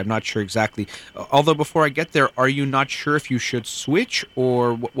yourself that. I'm not sure exactly. Although before I get there, are you not sure if you should switch,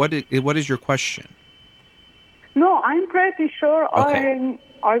 or what is your question? No, I'm pretty sure Okay.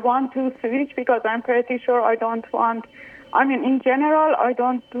 I want to switch because I'm pretty sure I don't want... in general, I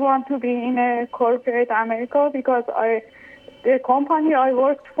don't want to be in a corporate America because the company I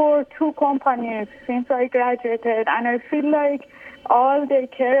worked for, 2 companies since I graduated, and I feel like all they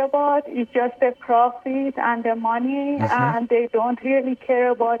care about is just the profit and the money, and they don't really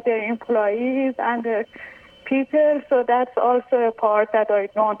care about their employees and the people, so that's also a part that I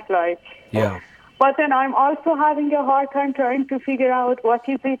don't like. Yeah. But then I'm also having a hard time trying to figure out what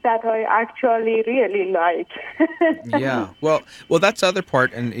is it that I actually really like. Yeah. Well, that's the other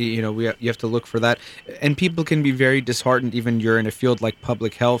part, and you have to look for that. And people can be very disheartened, even you're in a field like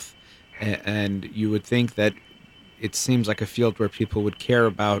public health, and you would think that it seems like a field where people would care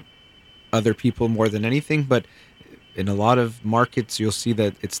about other people more than anything, but in a lot of markets, you'll see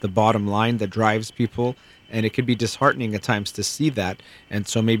that it's the bottom line that drives people, and it can be disheartening at times to see that. And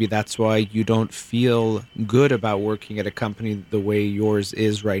so maybe that's why you don't feel good about working at a company the way yours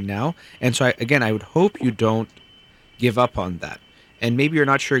is right now. And so, I would hope you don't give up on that. And maybe you're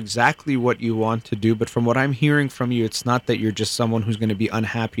not sure exactly what you want to do, but from what I'm hearing from you, it's not that you're just someone who's going to be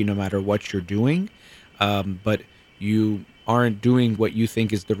unhappy no matter what you're doing, but you aren't doing what you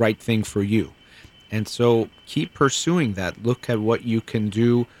think is the right thing for you. And so keep pursuing that. Look at what you can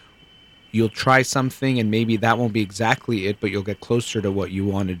do. You'll try something, and maybe that won't be exactly it, but you'll get closer to what you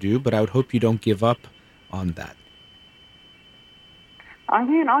want to do. But I would hope you don't give up on that. I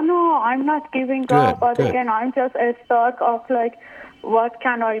know I'm not giving up, but again, I'm just stuck of what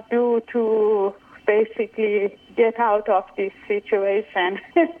can I do to basically get out of this situation.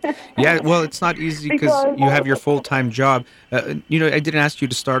 Yeah, well, it's not easy because you have your full-time job. I didn't ask you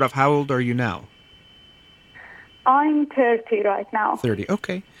to start off. How old are you now? I'm 30 right now. 30,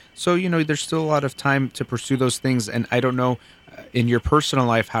 okay. So, there's still a lot of time to pursue those things. And I don't know, in your personal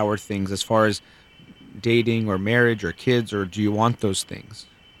life, how are things as far as dating or marriage or kids, or do you want those things?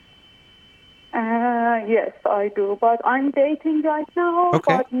 Yes, I do. But I'm dating right now,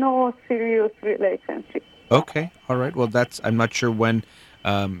 Okay. but no serious relationship. Okay. All right. Well, I'm not sure when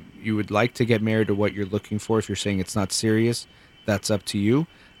you would like to get married or what you're looking for. If you're saying it's not serious, that's up to you.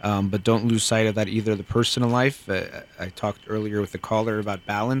 But don't lose sight of that either. The personal life. I talked earlier with the caller about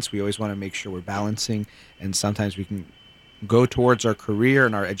balance. We always want to make sure we're balancing, and sometimes we can go towards our career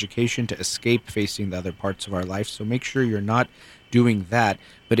and our education to escape facing the other parts of our life. So make sure you're not doing that.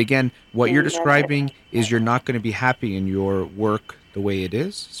 But again, what you're describing is you're not going to be happy in your work the way it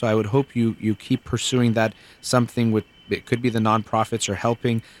is. So I would hope you keep pursuing that. Something with, it could be the nonprofits or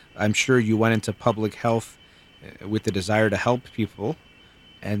helping. I'm sure you went into public health with the desire to help people.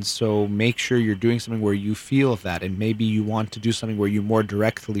 And so make sure you're doing something where you feel that, and maybe you want to do something where you more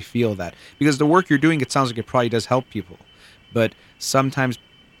directly feel that. Because the work you're doing, it sounds like it probably does help people. But sometimes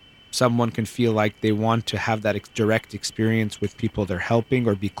someone can feel like they want to have that direct experience with people they're helping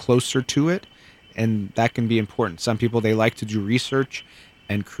or be closer to it. And that can be important. Some people, they like to do research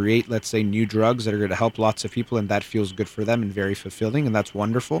and create, let's say, new drugs that are going to help lots of people, and that feels good for them and very fulfilling, and that's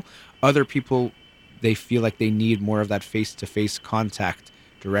wonderful. Other people, they feel like they need more of that face-to-face contact,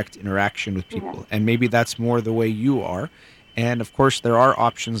 direct interaction with people. And maybe that's more the way you are. And of course, there are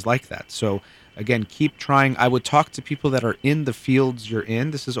options like that. So again, keep trying. I would talk to people that are in the fields you're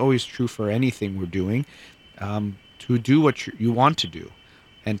in. This is always true for anything we're doing, to do what you want to do,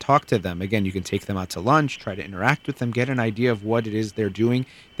 and talk to them. Again, you can take them out to lunch, try to interact with them, get an idea of what it is they're doing.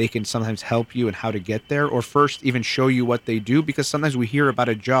 They can sometimes help you in how to get there, or first even show you what they do, because sometimes we hear about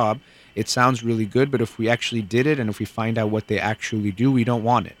a job, it sounds really good, but if we actually did it and if we find out what they actually do, we don't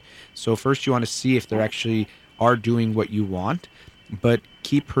want it. So first you want to see if they're actually are doing what you want, but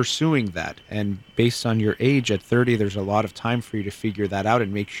keep pursuing that. And based on your age at 30, there's a lot of time for you to figure that out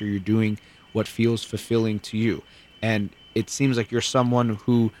and make sure you're doing what feels fulfilling to you. And it seems like you're someone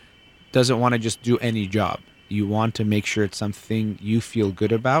who doesn't want to just do any job. You want to make sure it's something you feel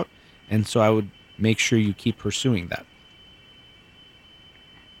good about. And so I would make sure you keep pursuing that.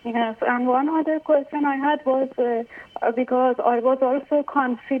 Yes, and one other question I had was because I was also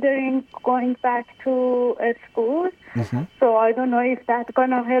considering going back to a school. Mm-hmm. So I don't know if that's going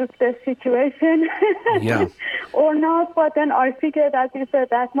to help the situation Yeah. or not. But then I figured, as you said,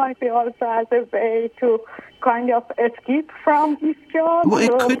 that might be also as a way to kind of escape from this job. Well, it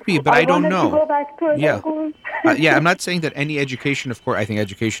So could be, but I don't know. wanted to go back to a Yeah. school. Yeah, I'm not saying that any education, of course, I think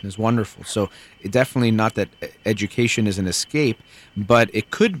education is wonderful. So definitely not that education is an escape, but it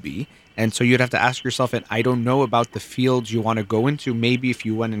could be. And so you'd have to ask yourself, and I don't know about the fields you want to go into. Maybe if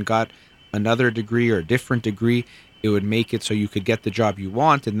you went and got another degree or a different degree, it would make it so you could get the job you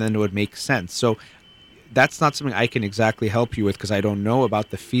want, and then it would make sense. So that's not something I can exactly help you with, because I don't know about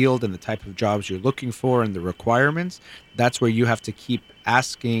the field and the type of jobs you're looking for and the requirements. That's where you have to keep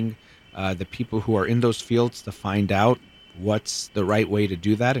asking the people who are in those fields to find out what's the right way to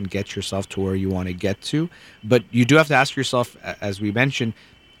do that and get yourself to where you want to get to. But you do have to ask yourself, as we mentioned,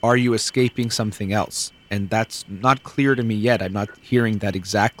 are you escaping something else? And that's not clear to me yet. I'm not hearing that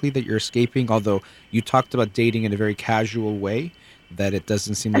exactly, that you're escaping, although you talked about dating in a very casual way, that it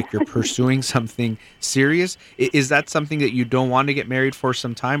doesn't seem like you're pursuing something serious. Is that something that you don't want to get married for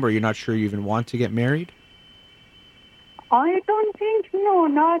some time, or you're not sure you even want to get married? I don't think, no,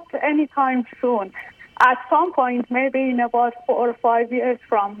 not anytime soon. At some point, maybe in about 4 or 5 years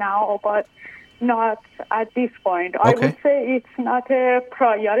from now, but not at this point. I Okay. would say it's not a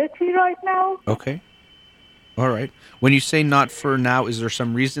priority right now. Okay. All right. When you say not for now, is there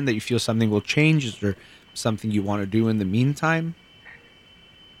some reason that you feel something will change? Is there something you want to do in the meantime?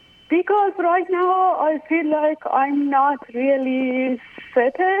 Because right now I feel like I'm not really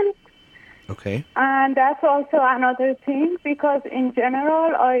settled. Okay. And that's also another thing, because in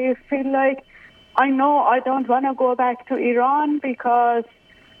general I feel like I know I don't want to go back to Iran because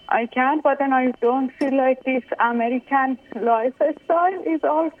I can't, but then I don't feel like this American lifestyle is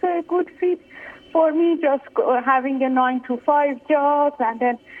also a good fit for me, just having a 9-to-5 job and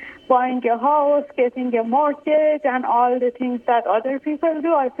then buying a house, getting a mortgage, and all the things that other people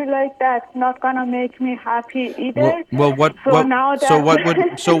do. I feel like that's not gonna make me happy either. Well, what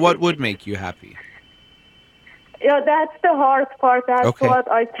would make you happy? Yeah, that's the hard part. That's Okay.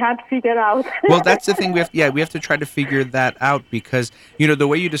 what I can't figure out. Well, that's the thing. We have to try to figure that out, because, the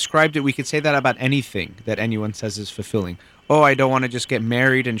way you described it, we could say that about anything that anyone says is fulfilling. Oh, I don't want to just get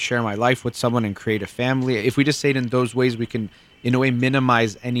married and share my life with someone and create a family. If we just say it in those ways, we can, in a way,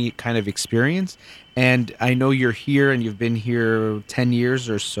 minimize any kind of experience. And I know you're here and you've been here 10 years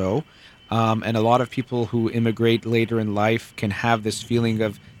or so. And a lot of people who immigrate later in life can have this feeling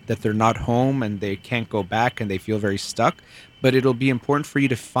of that they're not home and they can't go back and they feel very stuck. But it'll be important for you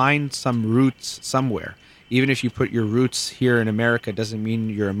to find some roots somewhere. Even if you put your roots here in America, doesn't mean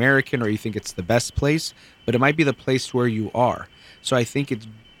you're American or you think it's the best place, but it might be the place where you are. So I think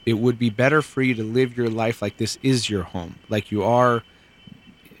it would be better for you to live your life like this is your home, like you are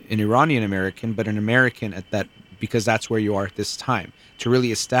an Iranian American, but an American at that, because that's where you are at this time, to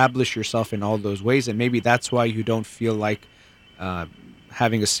really establish yourself in all those ways. And maybe that's why you don't feel like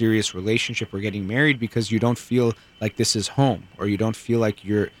having a serious relationship or getting married, because you don't feel like this is home, or you don't feel like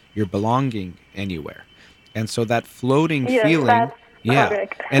you're belonging anywhere. And so that floating feeling, that's yeah.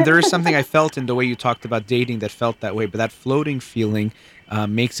 correct. And there is something I felt in the way you talked about dating that felt that way, but that floating feeling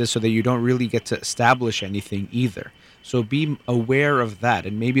makes it so that you don't really get to establish anything either. So be aware of that.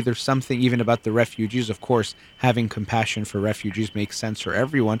 And maybe there's something even about the refugees. Of course, having compassion for refugees makes sense for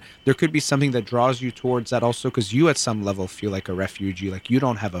everyone. There could be something that draws you towards that also, because you at some level feel like a refugee, like you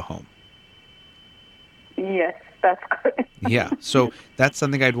don't have a home. Yes, that's correct. Yeah. So that's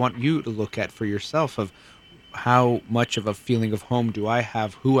something I'd want you to look at for yourself, of how much of a feeling of home do I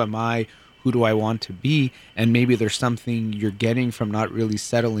have? Who am I? Who do I want to be? And maybe there's something you're getting from not really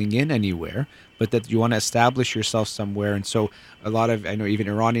settling in anywhere, but that you want to establish yourself somewhere. And so a lot of, I know even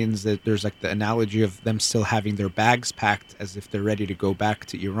Iranians, that there's like the analogy of them still having their bags packed as if they're ready to go back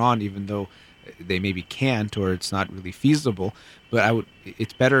to Iran, even though they maybe can't, or it's not really feasible. But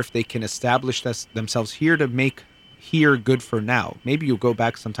it's better if they can establish themselves here to make here good for now. Maybe you'll go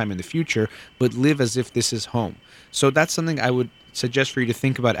back sometime in the future, but live as if this is home. So that's something I would suggest for you to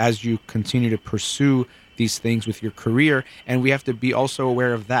think about as you continue to pursue these things with your career. And we have to be also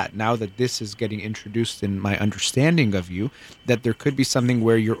aware of that, now that this is getting introduced in my understanding of you, that there could be something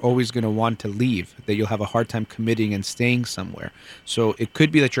where you're always going to want to leave, that you'll have a hard time committing and staying somewhere. So it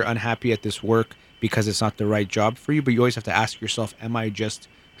could be that you're unhappy at this work because it's not the right job for you, but you always have to ask yourself, am I just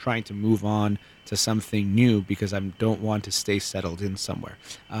trying to move on to something new because I don't want to stay settled in somewhere?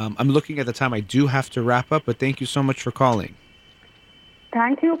 I'm looking at the time. I do have to wrap up, but thank you so much for calling.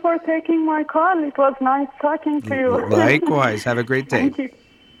 Thank you for taking my call. It was nice talking to you. Likewise. Have a great day. Thank you.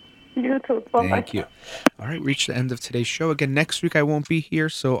 You too. Bye-bye. Thank you. All right, reached the end of today's show. Again, next week I won't be here,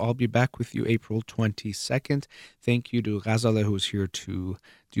 so I'll be back with you April 22nd. Thank you to Ghazaleh, who's here to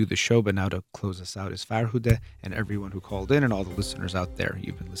do the show, but now to close us out is Farhuda, and everyone who called in, and all the listeners out there.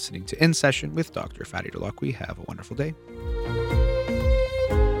 You've been listening to In Session with Dr. Farid Holakwi. Have a wonderful day.